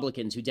with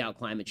Republicans who doubt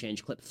climate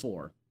change, clip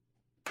 4.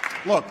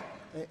 Look,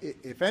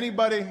 if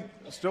anybody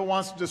still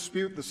wants to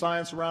dispute the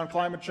science around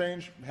climate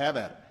change, have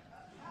at it.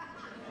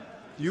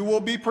 You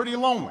will be pretty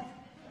lonely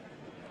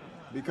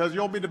because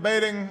you'll be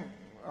debating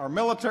our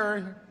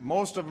military,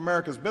 most of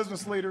America's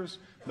business leaders,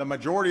 the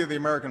majority of the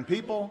American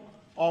people,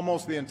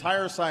 almost the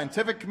entire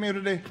scientific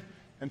community,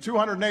 and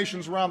 200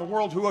 nations around the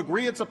world who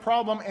agree it's a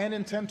problem and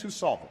intend to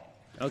solve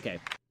it. Okay.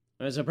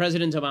 So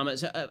President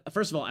Obama,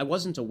 first of all, I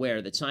wasn't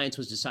aware that science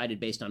was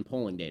decided based on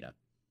polling data.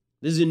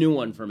 This is a new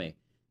one for me.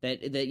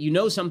 That you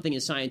know something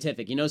is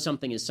scientific, you know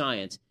something is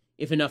science,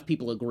 if enough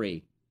people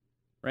agree,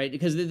 right?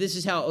 Because this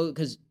is how,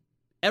 because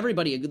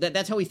everybody,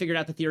 that's how we figured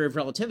out the theory of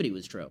relativity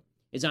was true,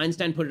 is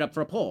Einstein put it up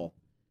for a poll.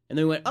 And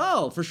then we went,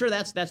 oh, for sure,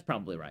 that's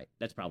probably right.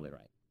 That's probably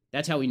right.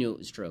 That's how we knew it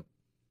was true.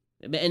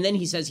 And then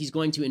he says he's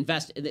going to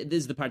invest. This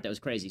is the part that was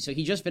crazy. So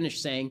he just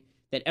finished saying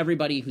that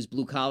everybody who's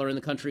blue collar in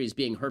the country is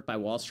being hurt by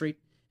Wall Street.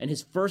 And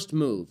his first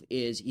move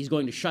is he's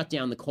going to shut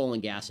down the coal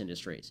and gas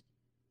industries,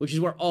 which is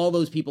where all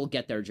those people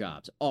get their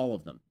jobs, all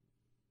of them.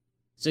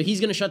 So he's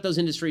going to shut those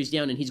industries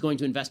down, and he's going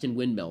to invest in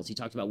windmills. He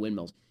talked about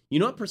windmills. You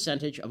know what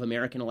percentage of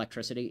American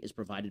electricity is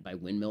provided by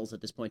windmills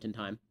at this point in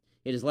time?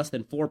 It is less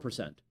than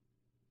 4%.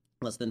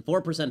 Less than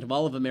 4% of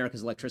all of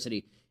America's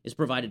electricity is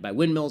provided by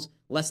windmills.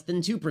 Less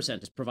than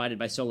 2% is provided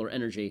by solar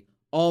energy.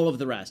 All of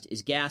the rest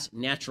is gas,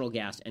 natural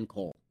gas, and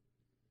coal.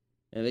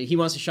 He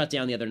wants to shut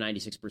down the other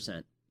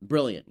 96%.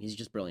 Brilliant. He's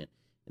just brilliant.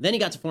 And then he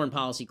got to foreign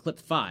policy, clip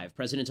 5,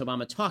 President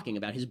Obama talking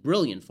about his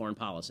brilliant foreign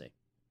policy.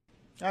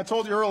 I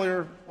told you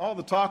earlier, all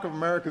the talk of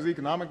America's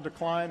economic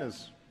decline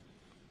is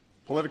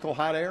political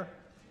hot air.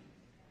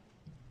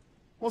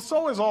 Well,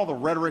 so is all the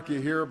rhetoric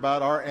you hear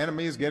about our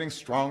enemies getting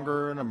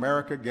stronger and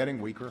America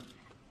getting weaker.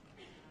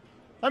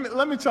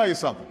 Let me tell you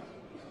something.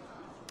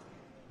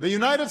 The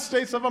United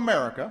States of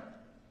America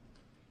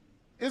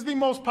is the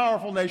most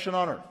powerful nation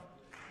on earth.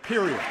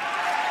 Period.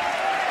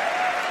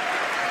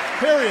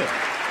 Period.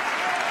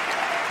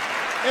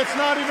 It's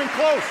not even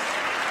close.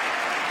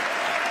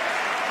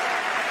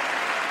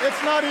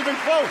 It's not even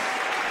close.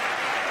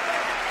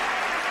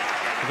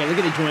 Okay, look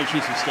at the Joint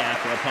Chiefs of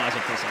Staff. I'll pause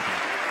it for a second.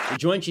 The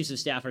Joint Chiefs of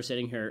Staff are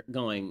sitting here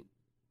going,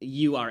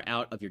 you are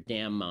out of your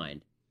damn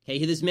mind.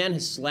 Okay, this man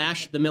has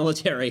slashed the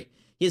military.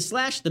 He has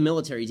slashed the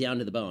military down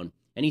to the bone.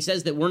 And he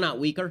says that we're not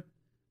weaker.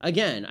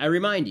 Again, I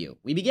remind you,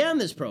 we began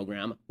this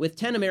program with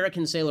 10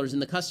 American sailors in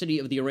the custody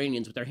of the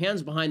Iranians with their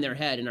hands behind their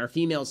head and our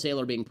female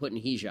sailor being put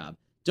in hijab.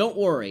 Don't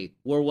worry,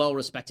 we're well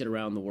respected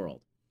around the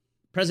world.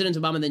 President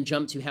Obama then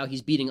jumped to how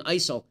he's beating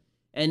ISIL.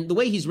 And the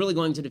way he's really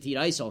going to defeat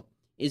ISIL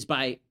is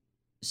by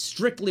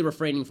strictly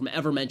refraining from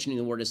ever mentioning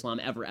the word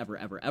Islam ever, ever,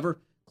 ever, ever.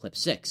 Clip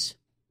 6.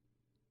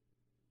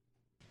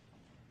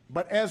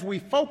 But as we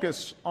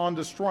focus on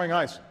destroying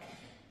ISIL,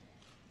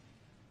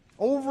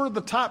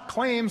 over-the-top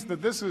claims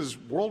that this is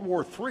World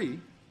War III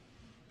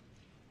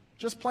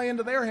just play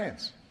into their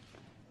hands.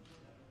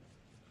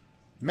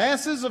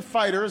 Masses of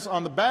fighters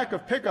on the back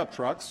of pickup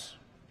trucks,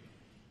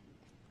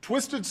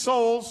 twisted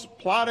souls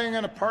plotting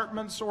in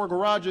apartments or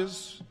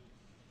garages,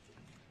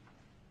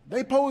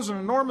 they pose an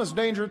enormous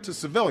danger to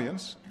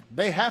civilians.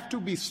 They have to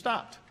be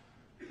stopped.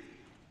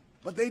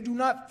 But they do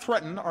not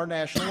threaten our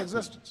national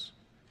existence.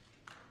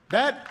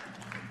 That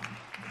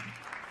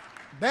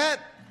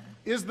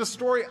is the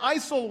story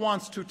ISIL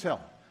wants to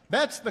tell.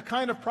 That's the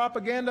kind of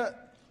propaganda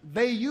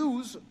they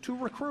use to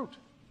recruit.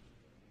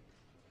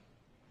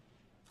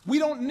 We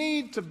don't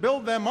need to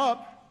build them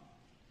up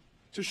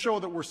to show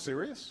that we're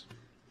serious.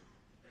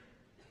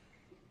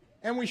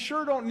 And we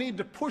sure don't need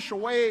to push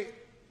away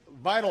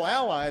vital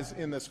allies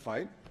in this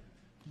fight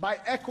by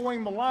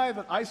echoing the lie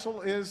that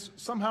ISIL is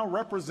somehow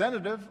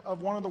representative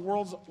of one of the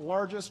world's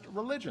largest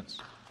religions.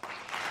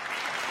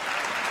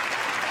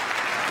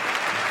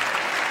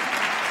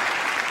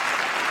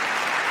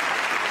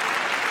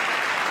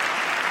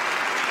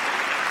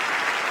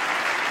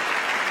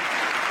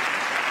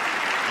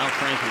 Al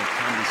Franken of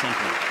Comedy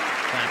Central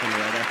clapping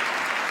away there.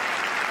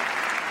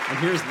 And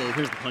here's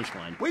the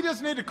punchline. We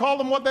just need to call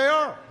them what they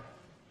are.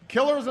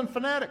 Killers and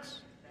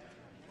fanatics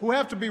who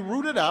have to be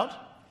rooted out,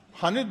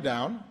 hunted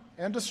down,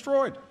 and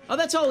destroyed. Oh,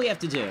 that's all we have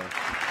to do.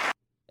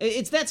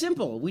 It's that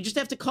simple. We just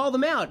have to call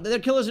them out. They're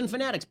killers and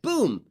fanatics.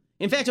 Boom.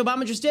 In fact,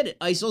 Obama just did it.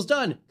 ISIL's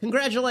done.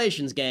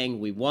 Congratulations, gang.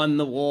 We won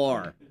the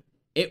war.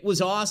 It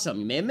was awesome.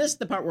 You may have missed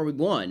the part where we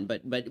won,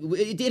 but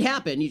it did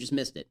happen. You just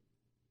missed it.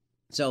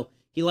 So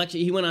he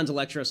went on to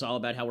lecture us all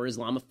about how we're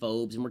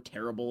Islamophobes and we're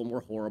terrible and we're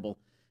horrible.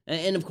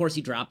 And of course,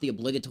 he dropped the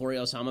obligatory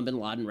Osama bin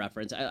Laden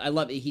reference. I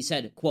love it. He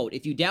said, quote,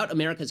 "If you doubt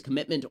America's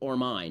commitment or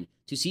mine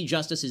to see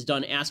justice is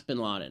done, ask bin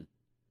Laden."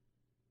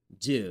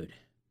 Dude.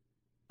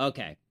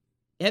 Okay.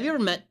 Have you ever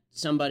met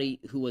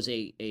somebody who was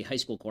a high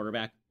school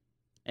quarterback?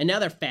 And now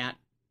they're fat,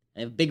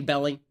 they have a big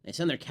belly, they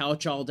sit on their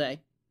couch all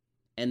day,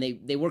 and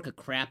they work a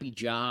crappy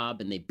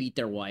job, and they beat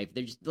their wife.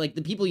 They're just like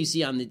the people you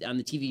see on the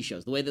TV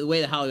shows, the way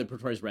that Hollywood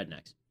portrays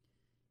rednecks.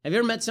 Have you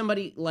ever met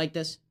somebody like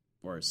this?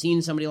 Or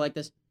seen somebody like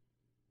this?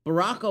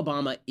 Barack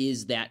Obama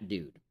is that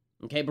dude.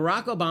 Okay,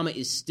 Barack Obama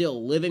is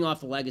still living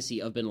off the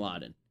legacy of bin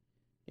Laden.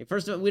 Okay,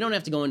 first of all, we don't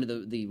have to go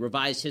into the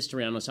revised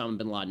history on Osama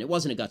bin Laden. It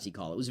wasn't a gutsy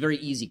call. It was a very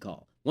easy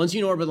call. Once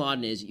you know where bin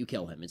Laden is, you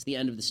kill him. It's the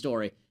end of the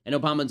story. And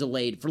Obama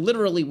delayed for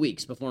literally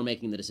weeks before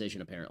making the decision,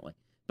 apparently.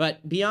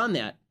 But beyond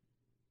that,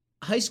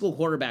 high school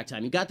quarterback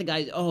time. You got the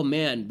guys, oh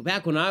man,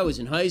 back when I was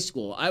in high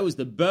school, I was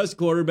the best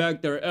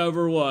quarterback there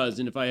ever was.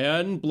 And if I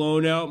hadn't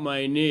blown out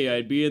my knee,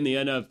 I'd be in the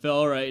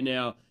NFL right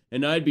now.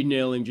 And I'd be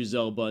nailing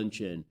Gisele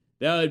Bündchen.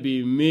 That would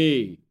be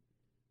me.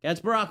 That's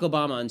Barack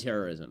Obama on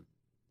terrorism.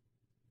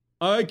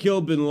 I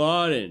killed bin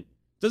Laden.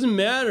 Doesn't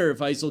matter if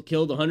ISIL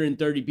killed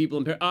 130 people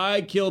in Paris.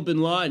 I killed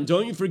bin Laden.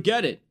 Don't you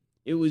forget it.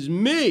 It was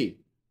me.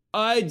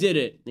 I did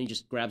it. And he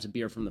just grabs a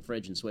beer from the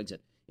fridge and swigs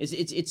it.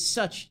 It's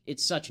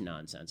such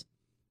nonsense.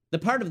 The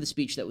part of the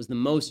speech that was the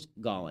most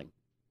galling.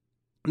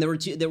 And we're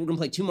going to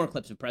play two more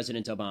clips of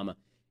President Obama.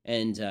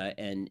 And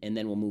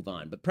then we'll move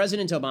on. But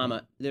President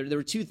Obama, there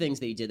were two things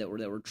that he did that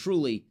were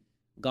truly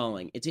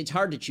galling. It's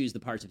hard to choose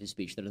the parts of his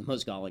speech that are the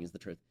most galling, is the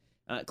truth.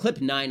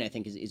 Clip 9, I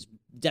think, is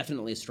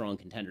definitely a strong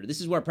contender. This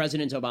is where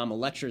President Obama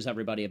lectures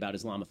everybody about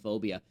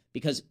Islamophobia,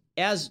 because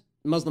as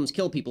Muslims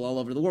kill people all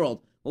over the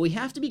world, what we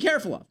have to be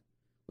careful of,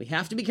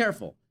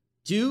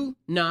 do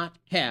not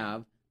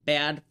have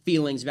bad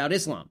feelings about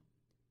Islam.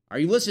 Are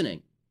you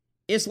listening?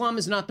 Islam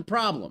is not the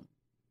problem.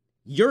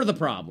 You're the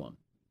problem.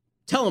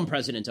 Tell him,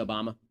 President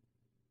Obama.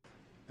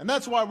 And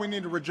that's why we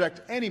need to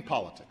reject any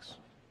politics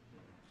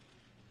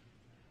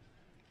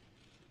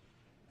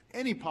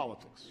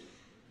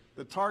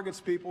that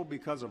targets people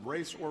because of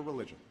race or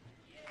religion.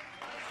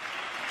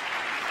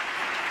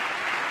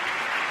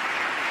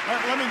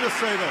 Let me just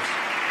say this.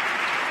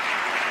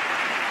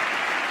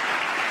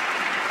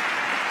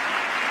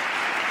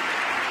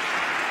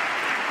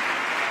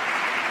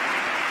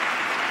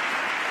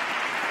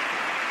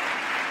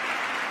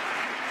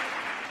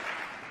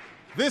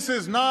 This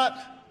is not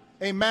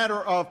a matter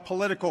of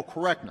political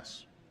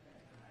correctness.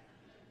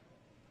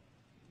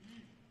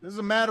 This is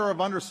a matter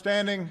of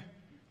understanding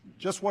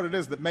just what it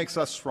is that makes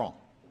us strong.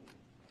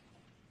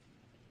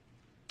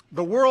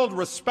 The world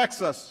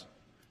respects us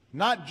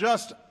not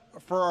just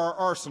for our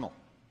arsenal.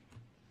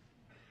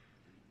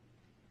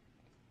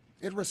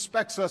 It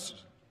respects us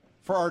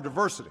for our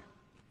diversity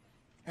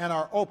and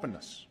our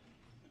openness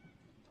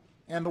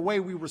and the way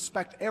we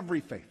respect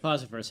every faith.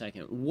 Pause it for a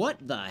second.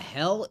 What the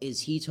hell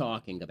is he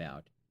talking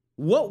about?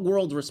 What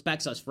world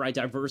respects us for our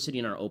diversity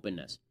and our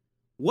openness?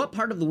 What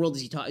part of the world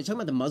is he talking? Is he talking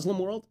about the Muslim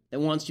world that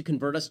wants to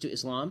convert us to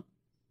Islam?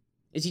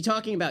 Is he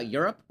talking about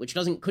Europe, which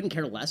couldn't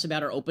care less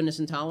about our openness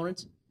and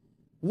tolerance?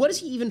 What is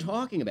he even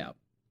talking about?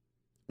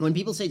 When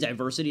people say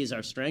diversity is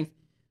our strength,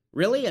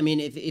 really? I mean,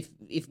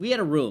 if we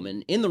had a room,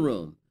 and in the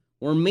room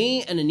were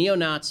me and a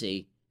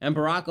neo-Nazi and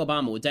Barack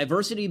Obama, would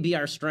diversity be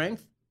our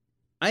strength?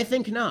 I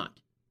think not.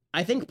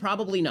 I think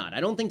probably not.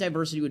 I don't think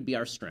diversity would be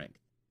our strength.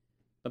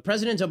 But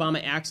President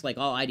Obama acts like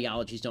all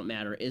ideologies don't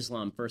matter,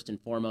 Islam first and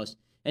foremost.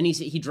 And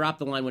he dropped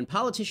the line, when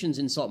politicians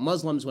insult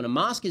Muslims, when a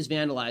mosque is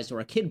vandalized or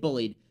a kid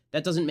bullied,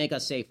 that doesn't make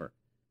us safer.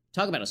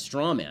 Talk about a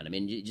straw man. I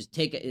mean, you just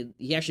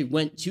he actually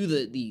went to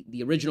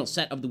the original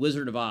set of The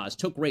Wizard of Oz,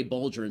 took Ray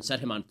Bolger and set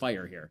him on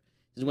fire here.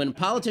 When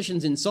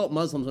politicians insult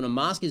Muslims, when a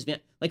mosque is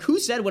like, who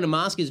said when a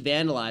mosque is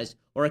vandalized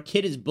or a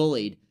kid is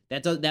bullied,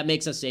 that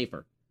makes us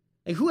safer?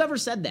 Like, whoever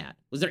said that?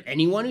 Was there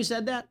anyone who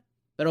said that?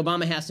 But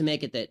Obama has to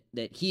make it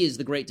that he is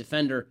the great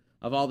defender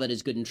of all that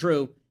is good and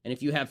true. And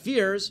if you have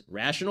fears,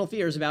 rational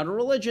fears about a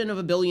religion of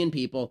 1 billion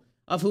people,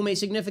 of whom a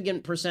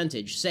significant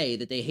percentage say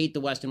that they hate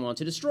the West and want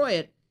to destroy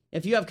it,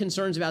 if you have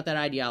concerns about that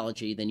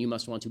ideology, then you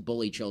must want to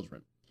bully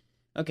children.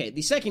 Okay,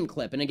 the second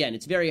clip, and again,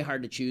 it's very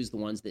hard to choose the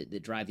ones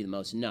that drive you the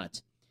most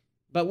nuts.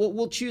 But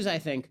we'll choose, I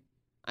think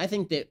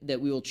that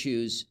we will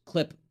choose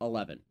clip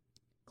 11.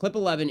 Clip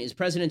 11 is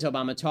President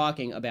Obama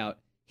talking about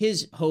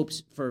his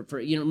hopes for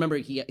remember,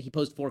 he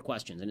posed 4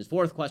 questions, and his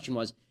 4th question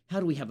was, how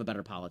do we have a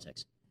better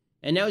politics?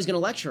 And now he's going to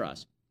lecture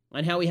us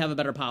on how we have a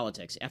better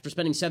politics after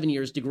spending 7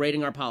 years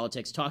degrading our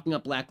politics, talking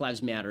up Black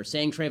Lives Matter,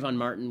 saying Trayvon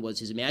Martin was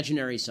his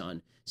imaginary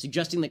son,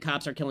 suggesting that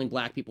cops are killing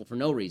black people for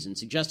no reason,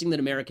 suggesting that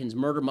Americans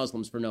murder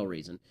Muslims for no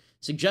reason,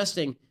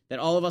 suggesting that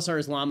all of us are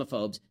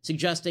Islamophobes,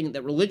 suggesting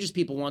that religious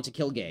people want to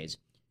kill gays.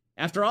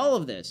 After all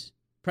of this,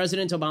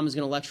 President Obama is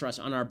going to lecture us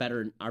on our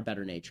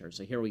better nature.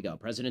 So here we go.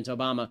 President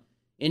Obama,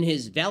 in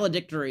his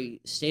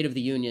valedictory State of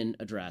the Union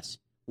address,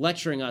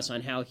 lecturing us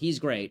on how he's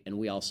great and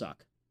we all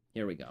suck.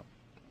 Here we go.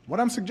 What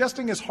I'm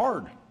suggesting is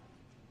hard.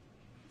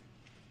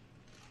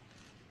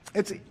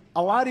 It's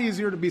a lot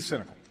easier to be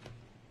cynical,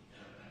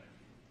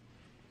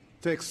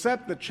 to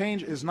accept that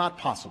change is not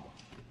possible,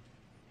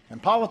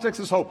 and politics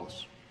is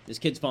hopeless. This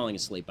kid's falling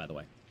asleep, by the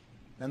way.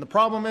 And the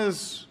problem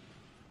is,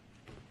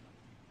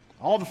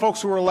 all the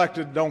folks who are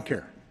elected don't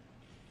care,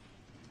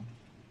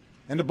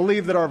 and to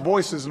believe that our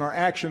voices and our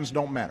actions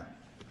don't matter.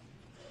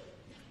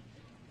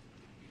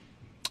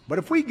 But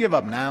if we give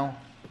up now,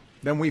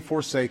 then we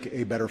forsake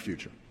a better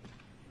future.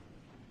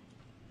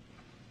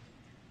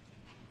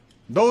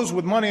 Those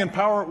with money and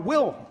power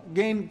will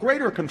gain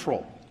greater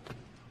control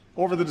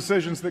over the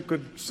decisions that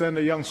could send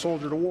a young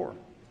soldier to war.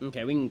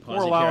 Okay, we can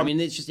pause it here. I mean,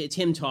 it's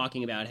him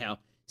talking about how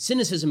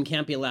cynicism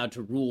can't be allowed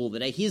to rule,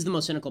 that he's the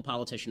most cynical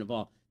politician of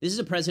all. This is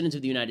a president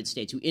of the United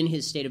States who, in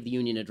his State of the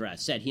Union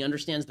address, said he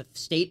understands the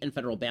state and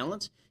federal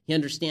balance. He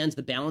understands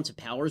the balance of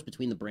powers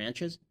between the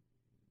branches.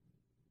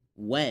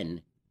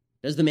 When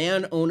does the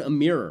man own a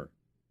mirror?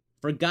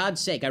 For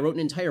God's sake, I wrote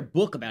an entire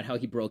book about how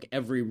he broke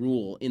every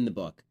rule in the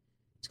book.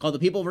 It's called The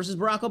People versus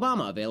Barack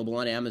Obama, available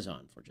on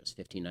Amazon for just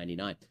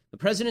 $15.99. But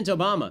President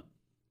Obama,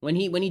 when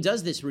he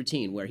does this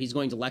routine where he's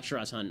going to lecture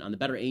us on the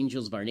better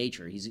angels of our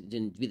nature, he's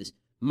going to be this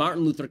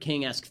Martin Luther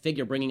King-esque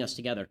figure bringing us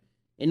together,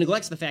 it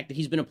neglects the fact that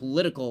he's been a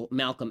political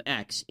Malcolm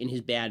X in his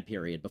bad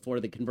period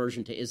before the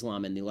conversion to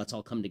Islam and the let's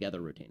all come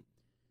together routine.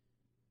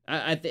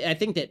 I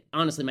think that,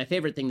 honestly, my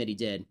favorite thing that he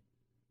did,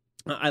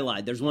 I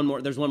lied. There's one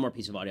more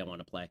piece of audio I want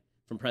to play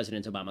from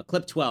President Obama.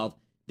 Clip 12.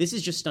 This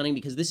is just stunning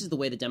because this is the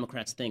way the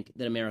Democrats think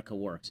that America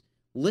works.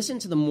 Listen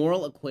to the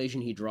moral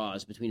equation he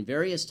draws between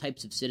various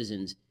types of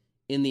citizens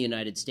in the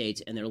United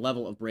States and their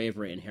level of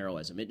bravery and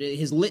heroism.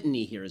 His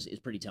litany here is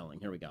pretty telling.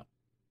 Here we go.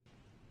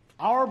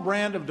 Our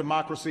brand of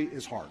democracy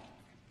is hard.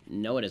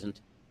 No, it isn't.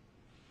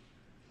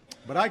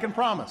 But I can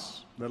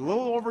promise that a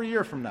little over a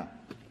year from now,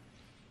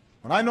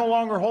 when I no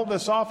longer hold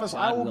this office,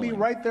 I will be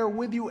right there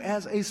with you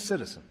as a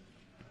citizen,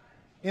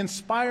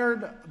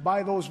 inspired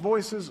by those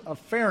voices of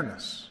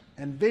fairness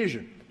and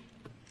vision,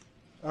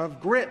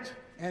 of grit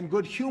and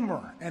good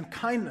humor and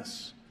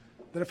kindness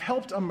that have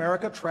helped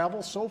America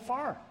travel so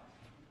far.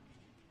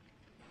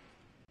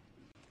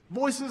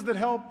 Voices that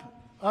help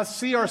us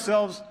see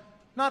ourselves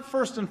not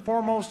first and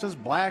foremost as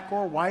black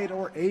or white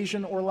or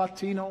Asian or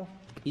Latino.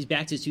 He's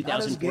back to his 2004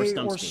 not as gay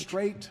stump or speech.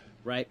 Straight,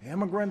 right?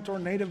 Immigrant or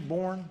native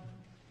born,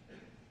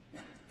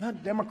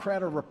 not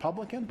Democrat or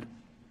Republican,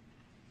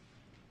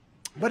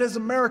 but as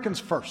Americans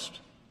first,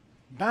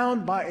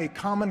 bound by a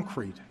common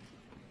creed.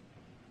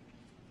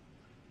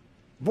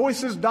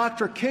 Voices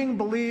Dr. King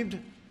believed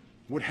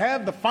would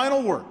have the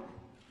final word.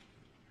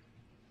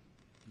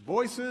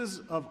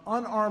 Voices of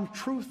unarmed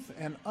truth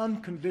and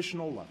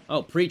unconditional love.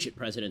 Oh, preach it,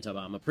 President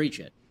Obama, preach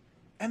it.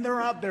 And they're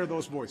out there,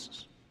 those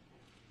voices.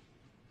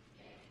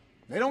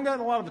 They don't get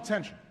a lot of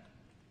attention.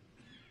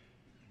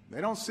 They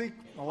don't seek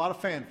a lot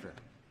of fanfare.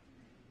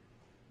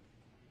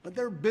 But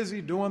they're busy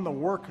doing the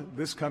work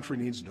this country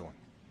needs doing.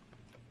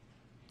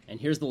 And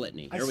here's the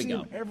litany. Here we go.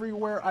 I see them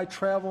everywhere I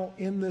travel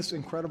in this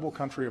incredible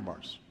country of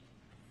ours.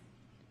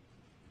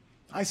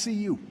 I see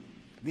you,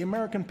 the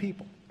American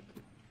people.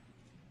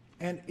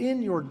 And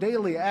in your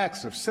daily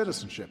acts of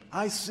citizenship,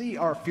 I see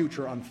our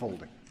future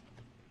unfolding.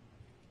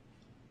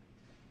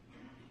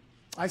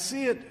 I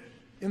see it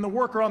in the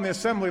worker on the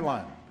assembly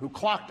line who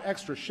clocked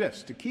extra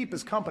shifts to keep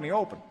his company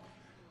open,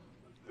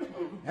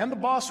 and the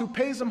boss who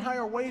pays him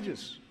higher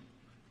wages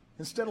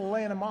instead of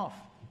laying him off.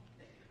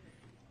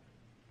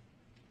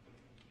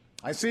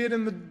 I see it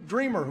in the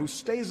dreamer who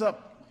stays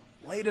up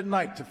late at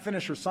night to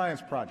finish her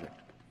science project,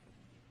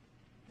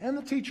 and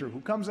the teacher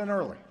who comes in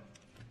early,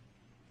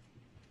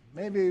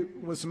 maybe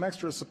with some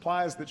extra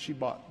supplies that she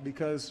bought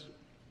because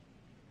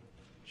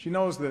she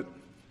knows that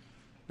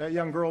that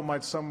young girl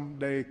might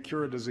someday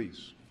cure a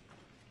disease.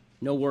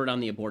 No word on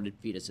the aborted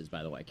fetuses,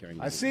 by the way, curing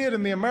disease. I see it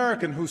in the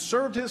American who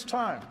served his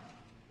time,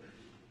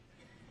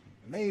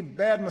 made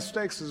bad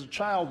mistakes as a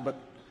child, but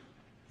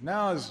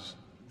now is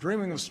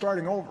dreaming of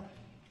starting over.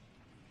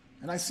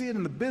 And I see it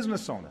in the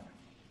business owner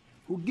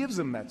who gives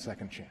him that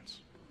second chance.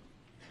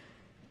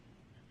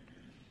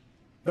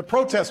 The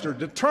protester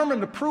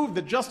determined to prove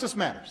that justice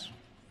matters.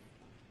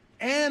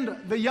 And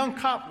the young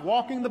cop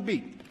walking the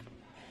beat,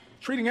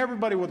 treating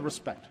everybody with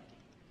respect,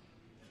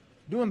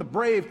 doing the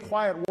brave,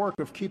 quiet work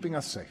of keeping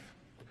us safe.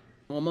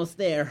 Almost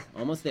there.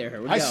 Almost there.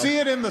 Here we go. I see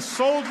it in the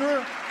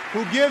soldier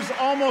who gives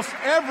almost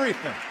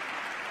everything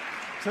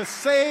to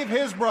save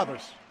his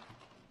brothers.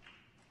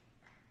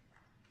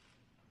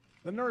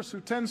 The nurse who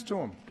tends to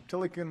him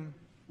till he can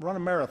run a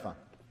marathon.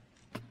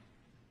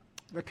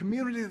 the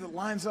community that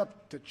lines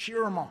up to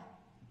cheer him on.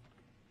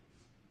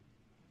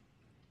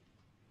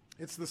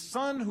 It's the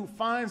son who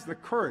finds the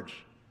courage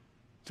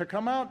to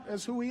come out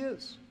as who he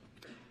is.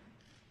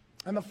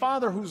 And the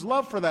father whose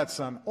love for that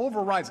son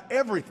overrides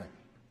everything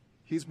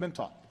he's been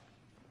taught.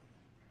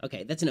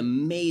 Okay, that's an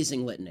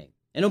amazing litany.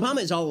 And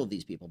Obama is all of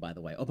these people, by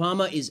the way.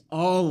 Obama is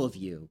all of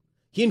you.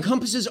 He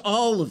encompasses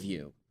all of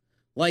you.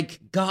 Like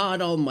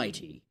God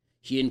Almighty,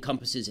 he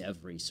encompasses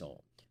every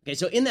soul. Okay,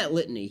 so in that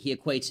litany, he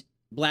equates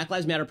Black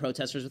Lives Matter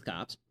protesters with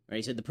cops. Right?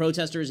 He said the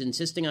protesters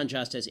insisting on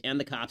justice and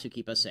the cops who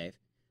keep us safe.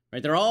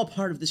 Right? They're all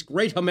part of this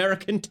great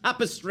American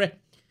tapestry.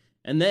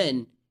 And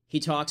then he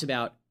talks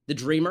about the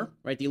dreamer,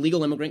 right? The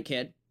illegal immigrant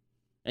kid.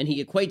 And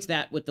he equates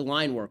that with the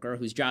line worker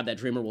whose job that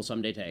dreamer will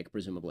someday take,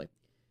 presumably.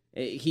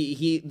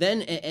 He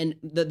then, and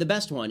the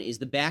best one is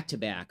the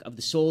back-to-back of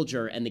the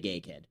soldier and the gay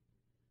kid,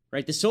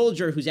 right? The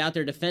soldier who's out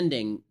there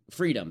defending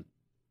freedom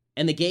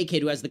and the gay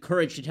kid who has the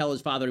courage to tell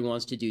his father he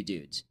wants to do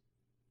dudes.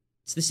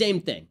 It's the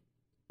same thing,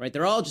 right?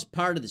 They're all just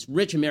part of this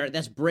rich America.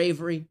 That's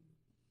bravery.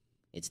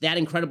 It's that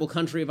incredible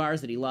country of ours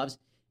that he loves.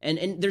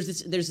 And there's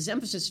this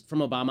emphasis from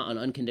Obama on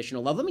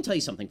unconditional love. Let me tell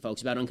you something,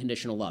 folks, about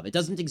unconditional love. It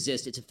doesn't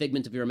exist. It's a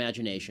figment of your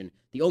imagination.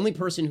 The only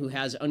person who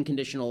has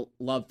unconditional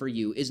love for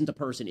you isn't a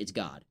person, it's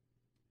God.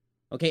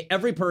 Okay,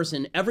 every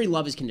person, every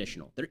love is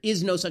conditional. There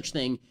is no such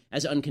thing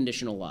as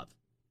unconditional love.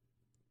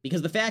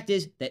 Because the fact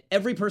is that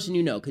every person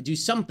you know could do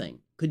something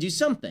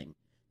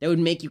that would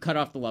make you cut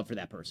off the love for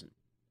that person.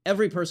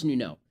 Every person you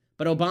know.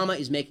 But Obama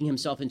is making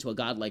himself into a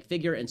godlike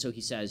figure, and so he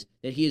says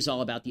that he is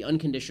all about the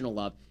unconditional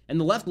love. And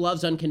the left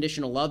loves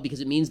unconditional love because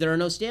it means there are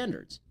no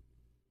standards.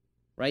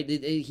 Right?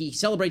 He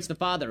celebrates the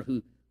father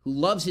who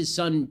loves his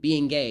son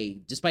being gay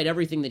despite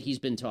everything that he's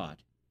been taught.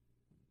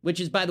 Which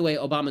is, by the way,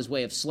 Obama's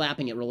way of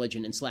slapping at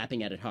religion and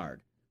slapping at it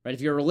hard. Right? If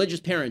you're a religious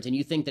parent and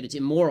you think that it's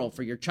immoral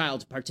for your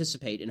child to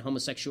participate in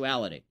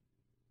homosexuality,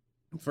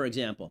 for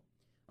example,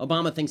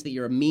 Obama thinks that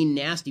you're a mean,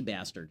 nasty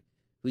bastard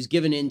who's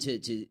given in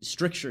to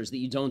strictures that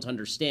you don't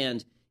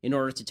understand in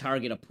order to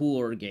target a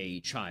poor gay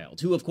child,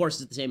 who, of course,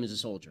 is the same as a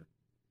soldier.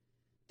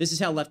 This is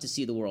how leftists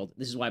see the world.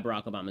 This is why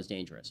Barack Obama is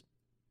dangerous.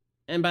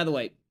 And by the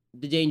way,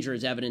 the danger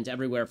is evident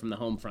everywhere from the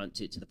home front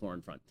to the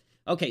foreign front.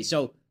 Okay,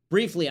 so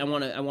briefly, I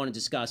want to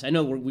discuss, I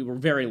know we were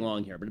very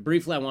long here, but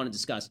briefly I want to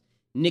discuss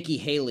Nikki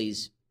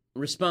Haley's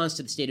response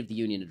to the State of the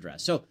Union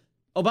address. So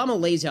Obama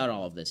lays out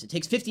all of this. It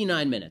takes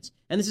 59 minutes.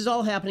 And this is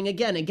all happening,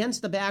 again,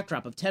 against the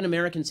backdrop of 10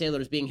 American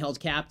sailors being held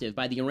captive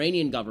by the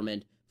Iranian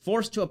government,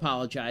 forced to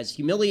apologize,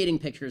 humiliating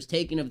pictures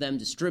taken of them,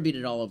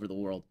 distributed all over the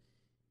world.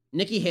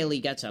 Nikki Haley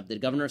gets up, the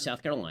governor of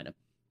South Carolina,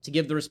 to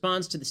give the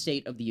response to the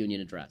State of the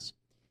Union address.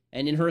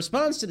 And in her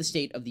response to the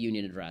State of the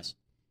Union address,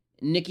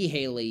 Nikki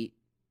Haley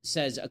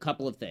says a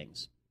couple of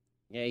things.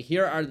 Okay,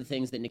 here are the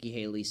things that Nikki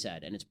Haley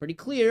said, and it's pretty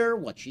clear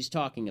what she's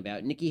talking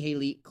about. Nikki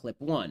Haley, clip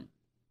 1.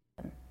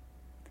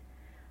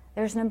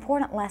 There's an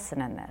important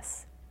lesson in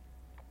this.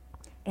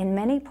 In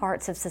many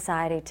parts of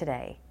society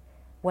today,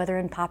 whether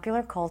in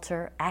popular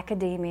culture,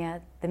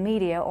 academia, the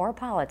media, or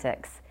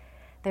politics,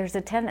 there's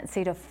a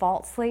tendency to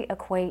falsely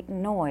equate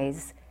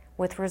noise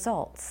with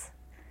results.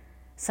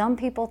 Some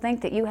people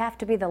think that you have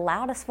to be the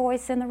loudest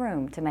voice in the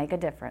room to make a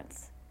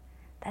difference.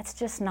 That's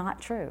just not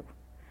true.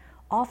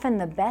 Often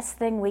the best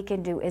thing we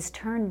can do is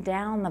turn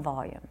down the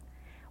volume.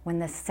 When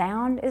the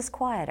sound is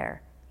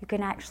quieter, you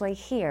can actually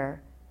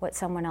hear what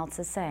someone else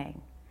is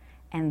saying.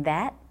 And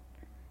that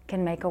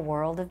can make a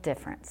world of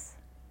difference.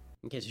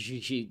 Okay, so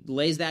she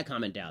lays that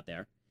comment out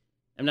there.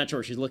 I'm not sure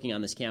if she's looking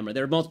on this camera.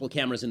 There are multiple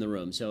cameras in the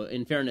room, so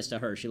in fairness to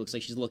her, she looks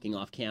like she's looking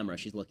off camera.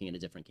 She's looking at a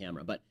different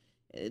camera. But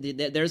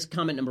there's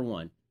comment number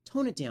 1.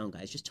 Tone it down,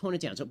 guys. Just tone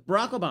it down. So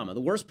Barack Obama,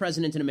 the worst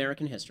president in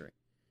American history,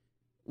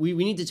 we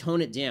need to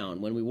tone it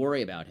down when we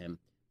worry about him,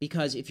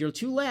 because if you're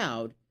too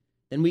loud,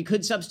 then we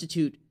could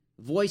substitute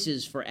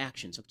voices for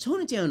action. So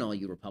tone it down, all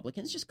you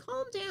Republicans. Just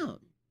calm down,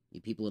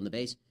 you people in the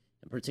base.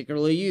 And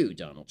particularly you,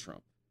 Donald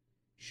Trump.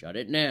 Shut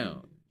it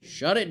down.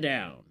 Shut it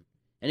down.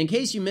 And in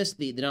case you missed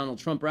the Donald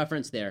Trump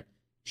reference there,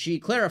 she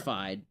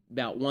clarified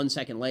about 1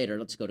 second later.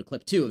 Let's go to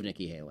clip 2 of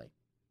Nikki Haley.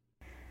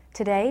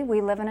 Today, we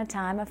live in a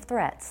time of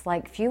threats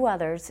like few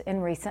others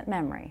in recent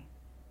memory.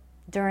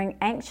 During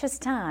anxious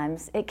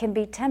times, it can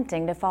be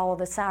tempting to follow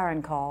the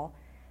siren call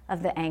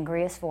of the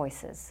angriest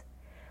voices.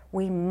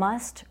 We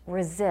must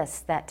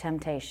resist that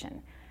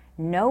temptation.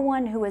 No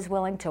one who is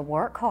willing to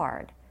work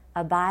hard,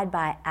 abide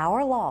by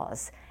our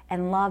laws,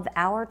 and love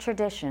our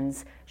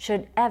traditions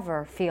should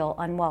ever feel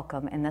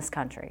unwelcome in this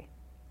country.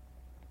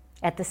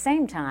 At the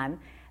same time,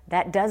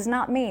 that does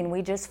not mean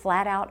we just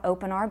flat out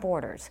open our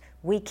borders.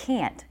 We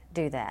can't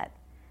do that.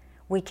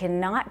 We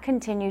cannot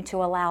continue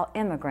to allow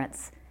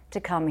immigrants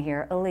to come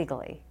here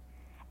illegally.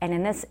 And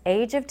in this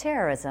age of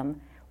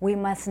terrorism, we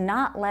must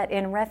not let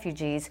in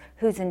refugees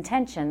whose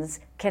intentions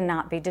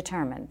cannot be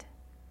determined.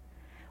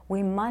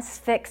 We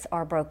must fix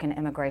our broken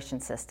immigration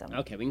system.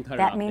 Okay, we can cut it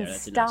that off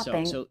means there. That's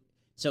stopping.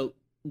 So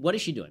what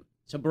is she doing?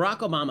 So Barack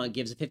Obama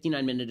gives a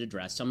 59-minute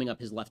address summing up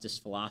his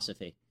leftist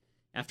philosophy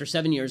after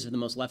 7 years of the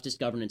most leftist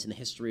governance in the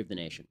history of the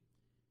nation.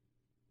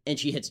 And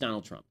she hits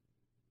Donald Trump.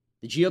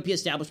 The GOP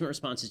establishment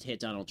responses to hit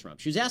Donald Trump.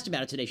 She was asked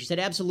about it today. She said,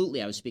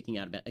 absolutely, I was speaking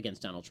out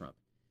against Donald Trump.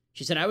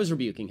 She said, I was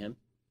rebuking him.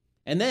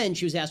 And then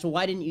she was asked, well,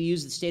 why didn't you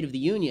use the State of the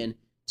Union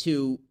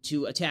to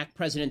attack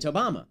President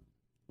Obama?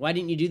 Why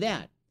didn't you do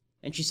that?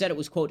 And she said it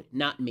was, quote,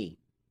 not me.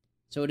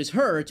 So it is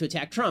her to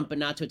attack Trump, but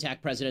not to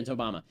attack President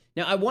Obama.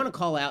 Now, I want to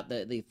call out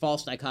the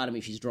false dichotomy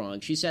she's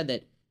drawing. She said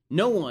that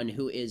no one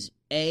who is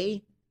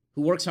A,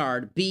 who works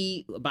hard,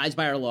 B, abides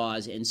by our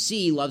laws, and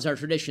C, loves our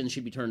traditions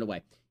should be turned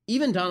away.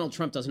 Even Donald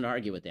Trump doesn't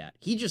argue with that.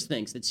 He just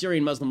thinks that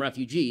Syrian Muslim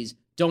refugees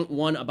don't,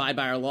 1, abide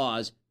by our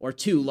laws, or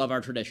 2, love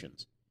our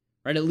traditions.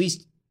 Right? At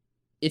least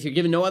if you're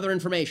given no other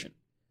information.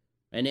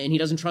 And he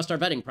doesn't trust our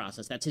vetting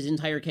process. That's his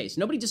entire case.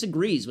 Nobody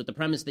disagrees with the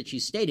premise that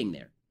she's stating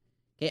there.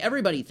 Okay,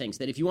 everybody thinks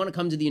that if you want to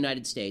come to the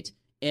United States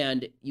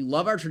and you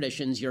love our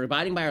traditions, you're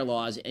abiding by our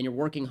laws, and you're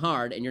working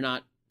hard, and you're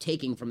not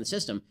taking from the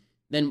system,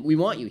 then we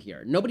want you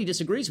here. Nobody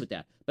disagrees with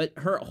that. But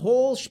her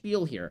whole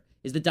spiel here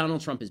is that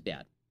Donald Trump is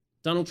bad.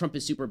 Donald Trump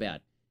is super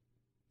bad.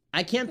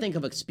 I can't think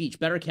of a speech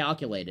better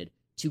calculated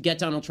to get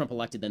Donald Trump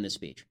elected than this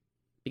speech,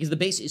 because the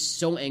base is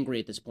so angry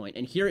at this point.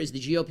 And here is the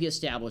GOP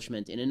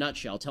establishment in a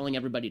nutshell telling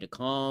everybody to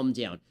calm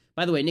down.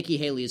 By the way, Nikki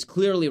Haley is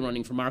clearly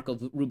running for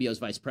Marco Rubio's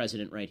vice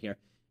president right here.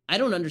 I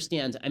don't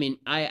understand. I mean,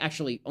 I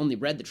actually only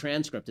read the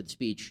transcript of the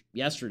speech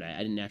yesterday.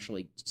 I didn't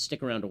actually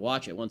stick around to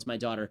watch it. Once my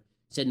daughter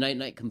said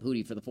night-night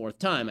Camputi for the 4th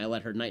time, I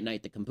let her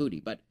night-night the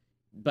Camputi.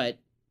 But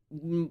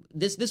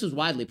this was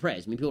widely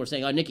praised. I mean, people were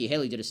saying, oh, Nikki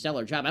Haley did a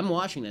stellar job. I'm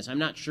watching this. I'm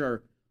not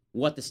sure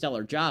what the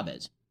stellar job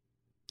is.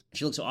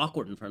 She looks so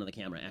awkward in front of the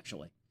camera,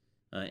 actually.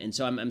 And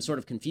so I'm sort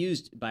of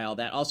confused by all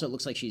that. Also, it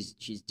looks like she's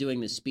doing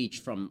this speech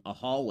from a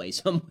hallway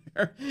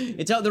somewhere.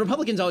 The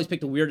Republicans always pick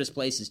the weirdest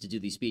places to do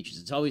these speeches.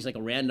 It's always like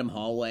a random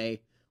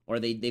hallway, or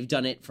they've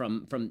done it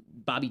from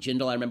Bobby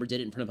Jindal. I remember did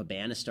it in front of a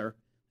banister.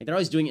 Like they're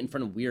always doing it in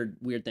front of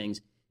weird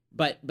things.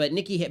 But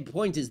Nikki,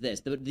 point is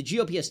this: the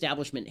GOP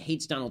establishment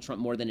hates Donald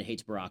Trump more than it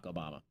hates Barack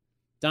Obama.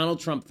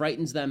 Donald Trump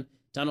frightens them.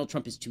 Donald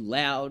Trump is too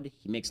loud.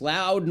 He makes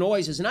loud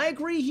noises, and I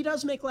agree, he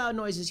does make loud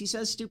noises. He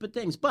says stupid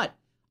things, but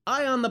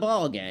eye on the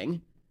ball,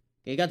 gang.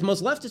 Okay, you got the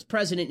most leftist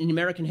president in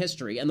American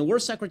history and the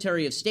worst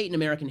Secretary of State in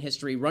American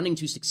history running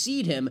to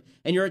succeed him,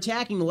 and you're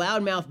attacking the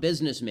loudmouth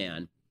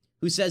businessman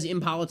who says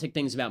impolitic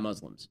things about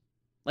Muslims.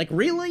 Like,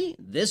 really?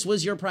 This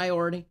was your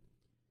priority?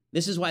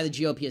 This is why the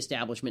GOP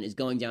establishment is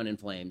going down in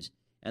flames,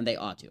 and they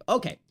ought to.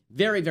 Okay,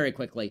 very, very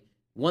quickly,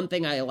 one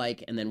thing I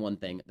like and then one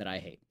thing that I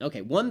hate.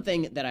 Okay, one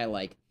thing that I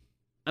like.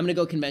 I'm going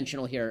to go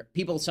conventional here.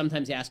 People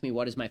sometimes ask me,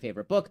 what is my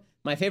favorite book?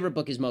 My favorite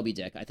book is Moby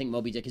Dick. I think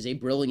Moby Dick is a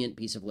brilliant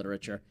piece of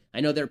literature.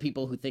 I know there are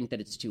people who think that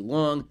it's too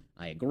long.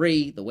 I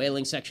agree. The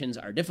whaling sections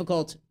are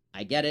difficult.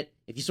 I get it.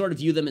 If you sort of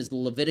view them as the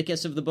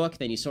Leviticus of the book,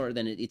 then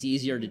it's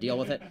easier to deal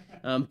with it.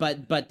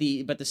 But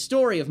the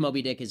story of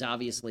Moby Dick is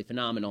obviously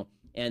phenomenal,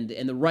 and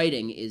the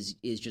writing is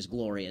just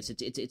glorious.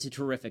 It's a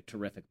terrific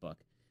book.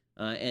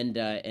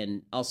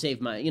 And I'll save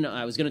my,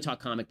 I was going to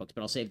talk comic books,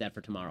 but I'll save that for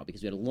tomorrow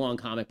because we had a long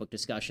comic book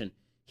discussion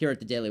here at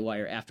the Daily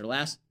Wire after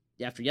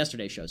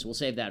yesterday's show, so we'll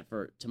save that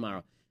for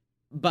tomorrow.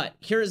 But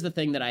here is the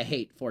thing that I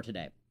hate for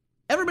today.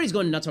 Everybody's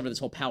going nuts over this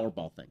whole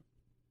Powerball thing.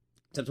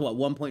 It's up to,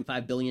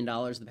 $1.5 billion,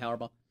 the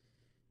Powerball?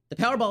 The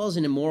Powerball is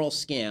an immoral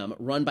scam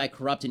run by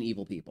corrupt and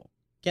evil people.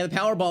 Okay, the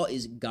Powerball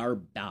is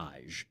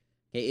garbage.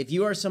 Okay, if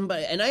you are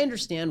somebody, and I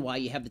understand why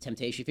you have the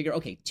temptation, you figure,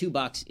 okay,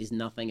 $2 is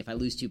nothing. If I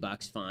lose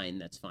 $2, fine,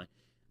 that's fine.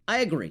 I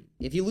agree.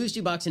 If you lose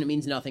 $2 and it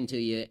means nothing to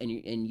you,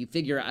 and you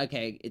figure,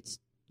 okay, it's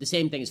the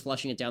same thing as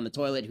flushing it down the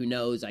toilet. Who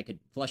knows? I could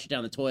flush it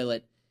down the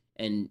toilet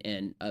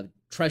and a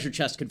treasure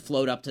chest could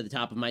float up to the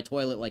top of my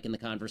toilet like in the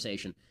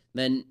conversation.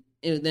 Then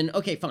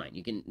okay, fine.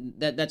 You can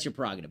that's your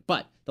prerogative.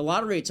 But the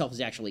lottery itself is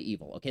actually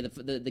evil. Okay,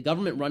 the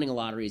government running a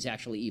lottery is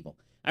actually evil.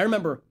 I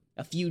remember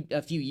a few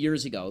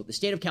years ago, the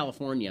state of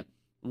California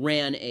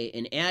ran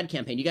an ad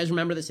campaign. You guys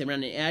remember this? They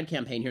ran an ad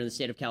campaign here in the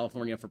state of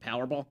California for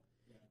Powerball,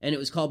 and it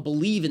was called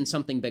Believe in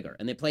Something Bigger.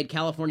 And they played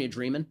California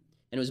Dreamin',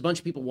 and it was a bunch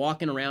of people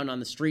walking around on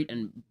the street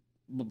and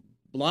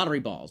lottery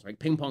balls, right?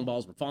 Ping pong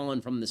balls were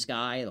falling from the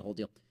sky, the whole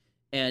deal.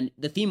 And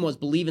the theme was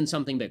believe in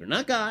something bigger.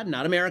 Not God,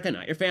 not America,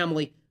 not your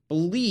family.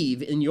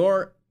 Believe in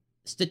your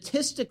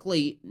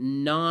statistically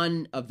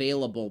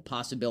non-available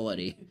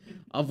possibility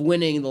of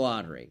winning the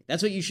lottery.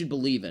 That's what you should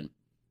believe in.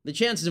 The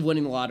chances of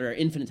winning the lottery are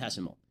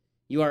infinitesimal.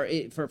 You are,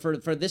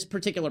 for this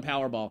particular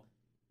Powerball,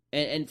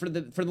 and for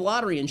the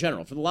lottery in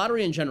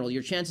general,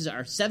 your chances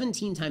are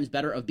 17 times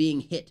better of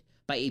being hit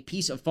by a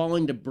piece of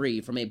falling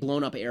debris from a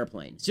blown-up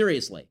airplane.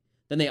 Seriously.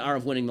 Than they are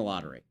of winning the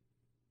lottery.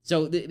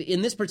 So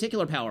in this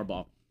particular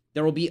Powerball,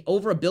 there will be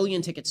over 1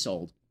 billion tickets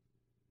sold.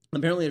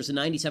 Apparently there's a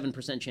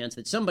 97% chance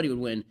that somebody would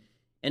win,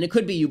 and it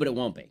could be you, but it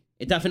won't be.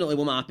 It definitely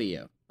will not be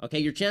you. Okay,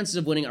 your chances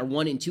of winning are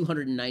 1 in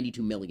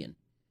 292 million.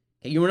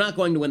 Okay, you are not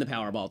going to win the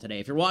Powerball today.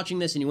 If you're watching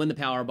this and you win the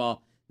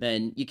Powerball,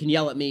 then you can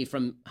yell at me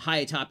from high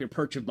atop your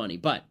perch of money.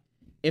 But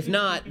if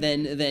not,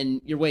 then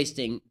you're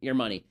wasting your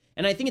money.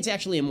 And I think it's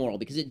actually immoral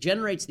because it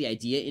generates the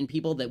idea in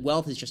people that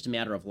wealth is just a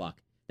matter of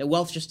luck. That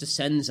wealth just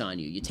descends on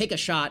you. You take a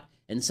shot,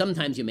 and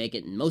sometimes you make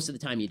it, and most of the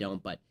time you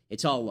don't, but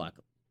it's all luck.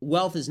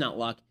 Wealth is not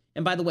luck.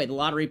 And by the way, the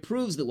lottery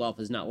proves that wealth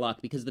is not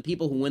luck because the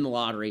people who win the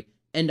lottery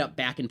end up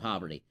back in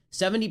poverty.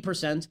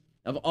 70%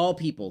 of all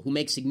people who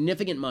make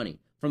significant money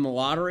from the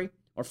lottery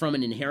or from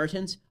an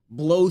inheritance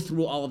blow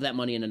through all of that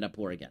money and end up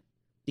poor again.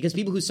 Because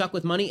people who suck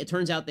with money, it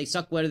turns out they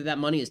suck whether that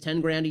money is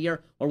 10 grand a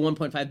year or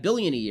 1.5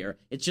 billion a year.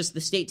 It's just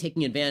the state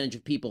taking advantage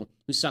of people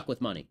who suck with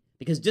money.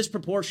 Because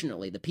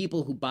disproportionately, the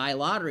people who buy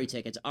lottery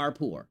tickets are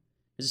poor.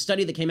 There's a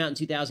study that came out in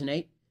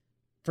 2008.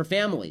 For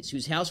families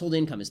whose household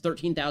income is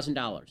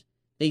 $13,000,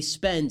 they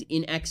spend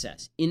in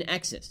excess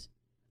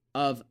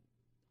of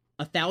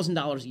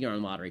 $1,000 a year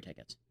on lottery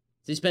tickets.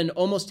 They spend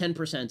almost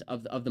 10%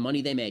 of the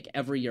money they make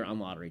every year on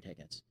lottery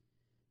tickets.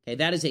 Okay,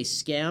 that is a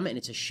scam, and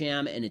it's a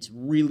sham, and it's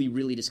really,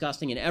 really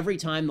disgusting. And every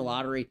time the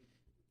lottery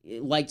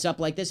lights up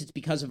like this, it's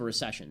because of a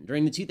recession.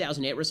 During the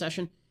 2008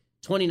 recession,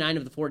 29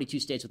 of the 42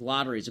 states with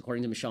lotteries,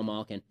 according to Michelle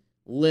Malkin,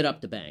 lit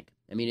up the bank.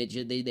 I mean,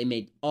 they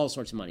made all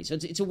sorts of money. So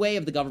it's a way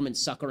of the government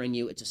suckering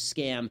you. It's a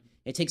scam.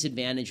 It takes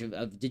advantage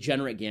of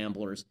degenerate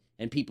gamblers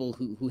and people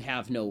who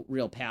have no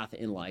real path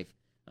in life.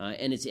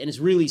 And it's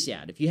really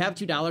sad. If you have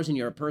 $2 and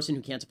you're a person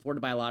who can't afford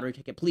to buy a lottery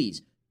ticket,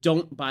 please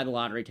don't buy the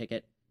lottery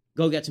ticket.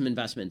 Go get some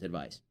investment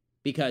advice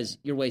because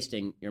you're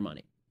wasting your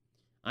money.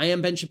 I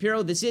am Ben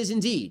Shapiro. This is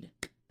indeed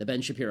The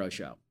Ben Shapiro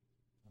Show.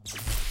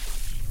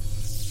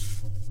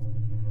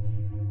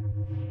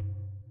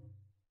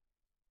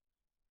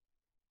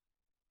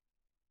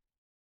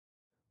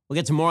 We'll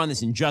get to more on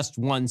this in just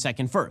 1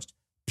 second. First,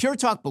 Pure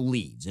Talk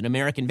believes in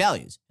American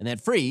values, and that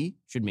free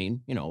should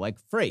mean, like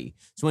free.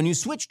 So when you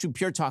switch to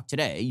Pure Talk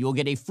today, you'll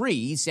get a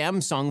free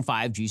Samsung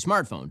 5G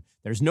smartphone.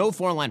 There's no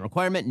 4-line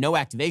requirement, no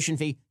activation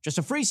fee, just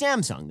a free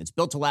Samsung that's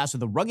built to last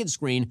with a rugged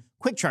screen,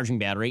 quick charging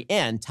battery,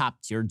 and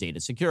top-tier data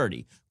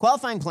security.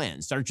 Qualifying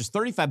plans start at just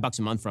 $35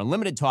 a month for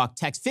unlimited talk,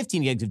 text,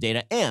 15 gigs of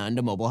data, and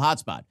a mobile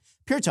hotspot.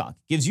 Pure Talk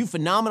gives you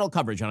phenomenal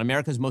coverage on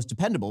America's most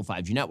dependable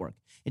 5G network.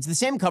 It's the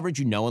same coverage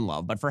you know and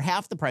love, but for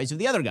half the price of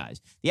the other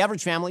guys. The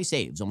average family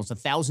saves almost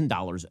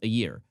 $1,000 a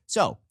year.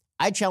 So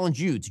I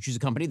challenge you to choose a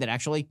company that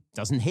actually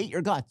doesn't hate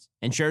your guts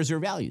and shares your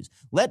values.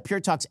 Let Pure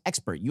Talk's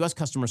expert U.S.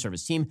 customer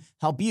service team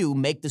help you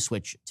make the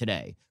switch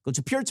today. Go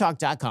to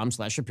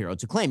puretalk.com/Shapiro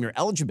to claim your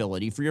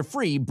eligibility for your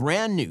free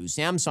brand new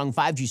Samsung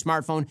 5G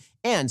smartphone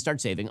and start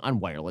saving on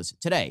wireless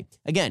today.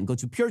 Again, go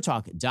to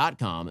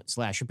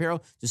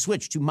puretalk.com/Shapiro to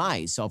switch to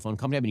my cell phone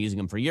company. I've been using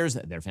them for years.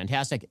 They're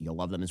fantastic. You'll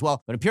love them as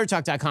well. Go to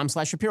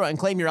puretalk.com/Shapiro and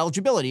claim your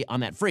eligibility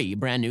on that free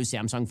brand new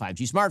Samsung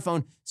 5G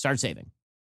smartphone. Start saving.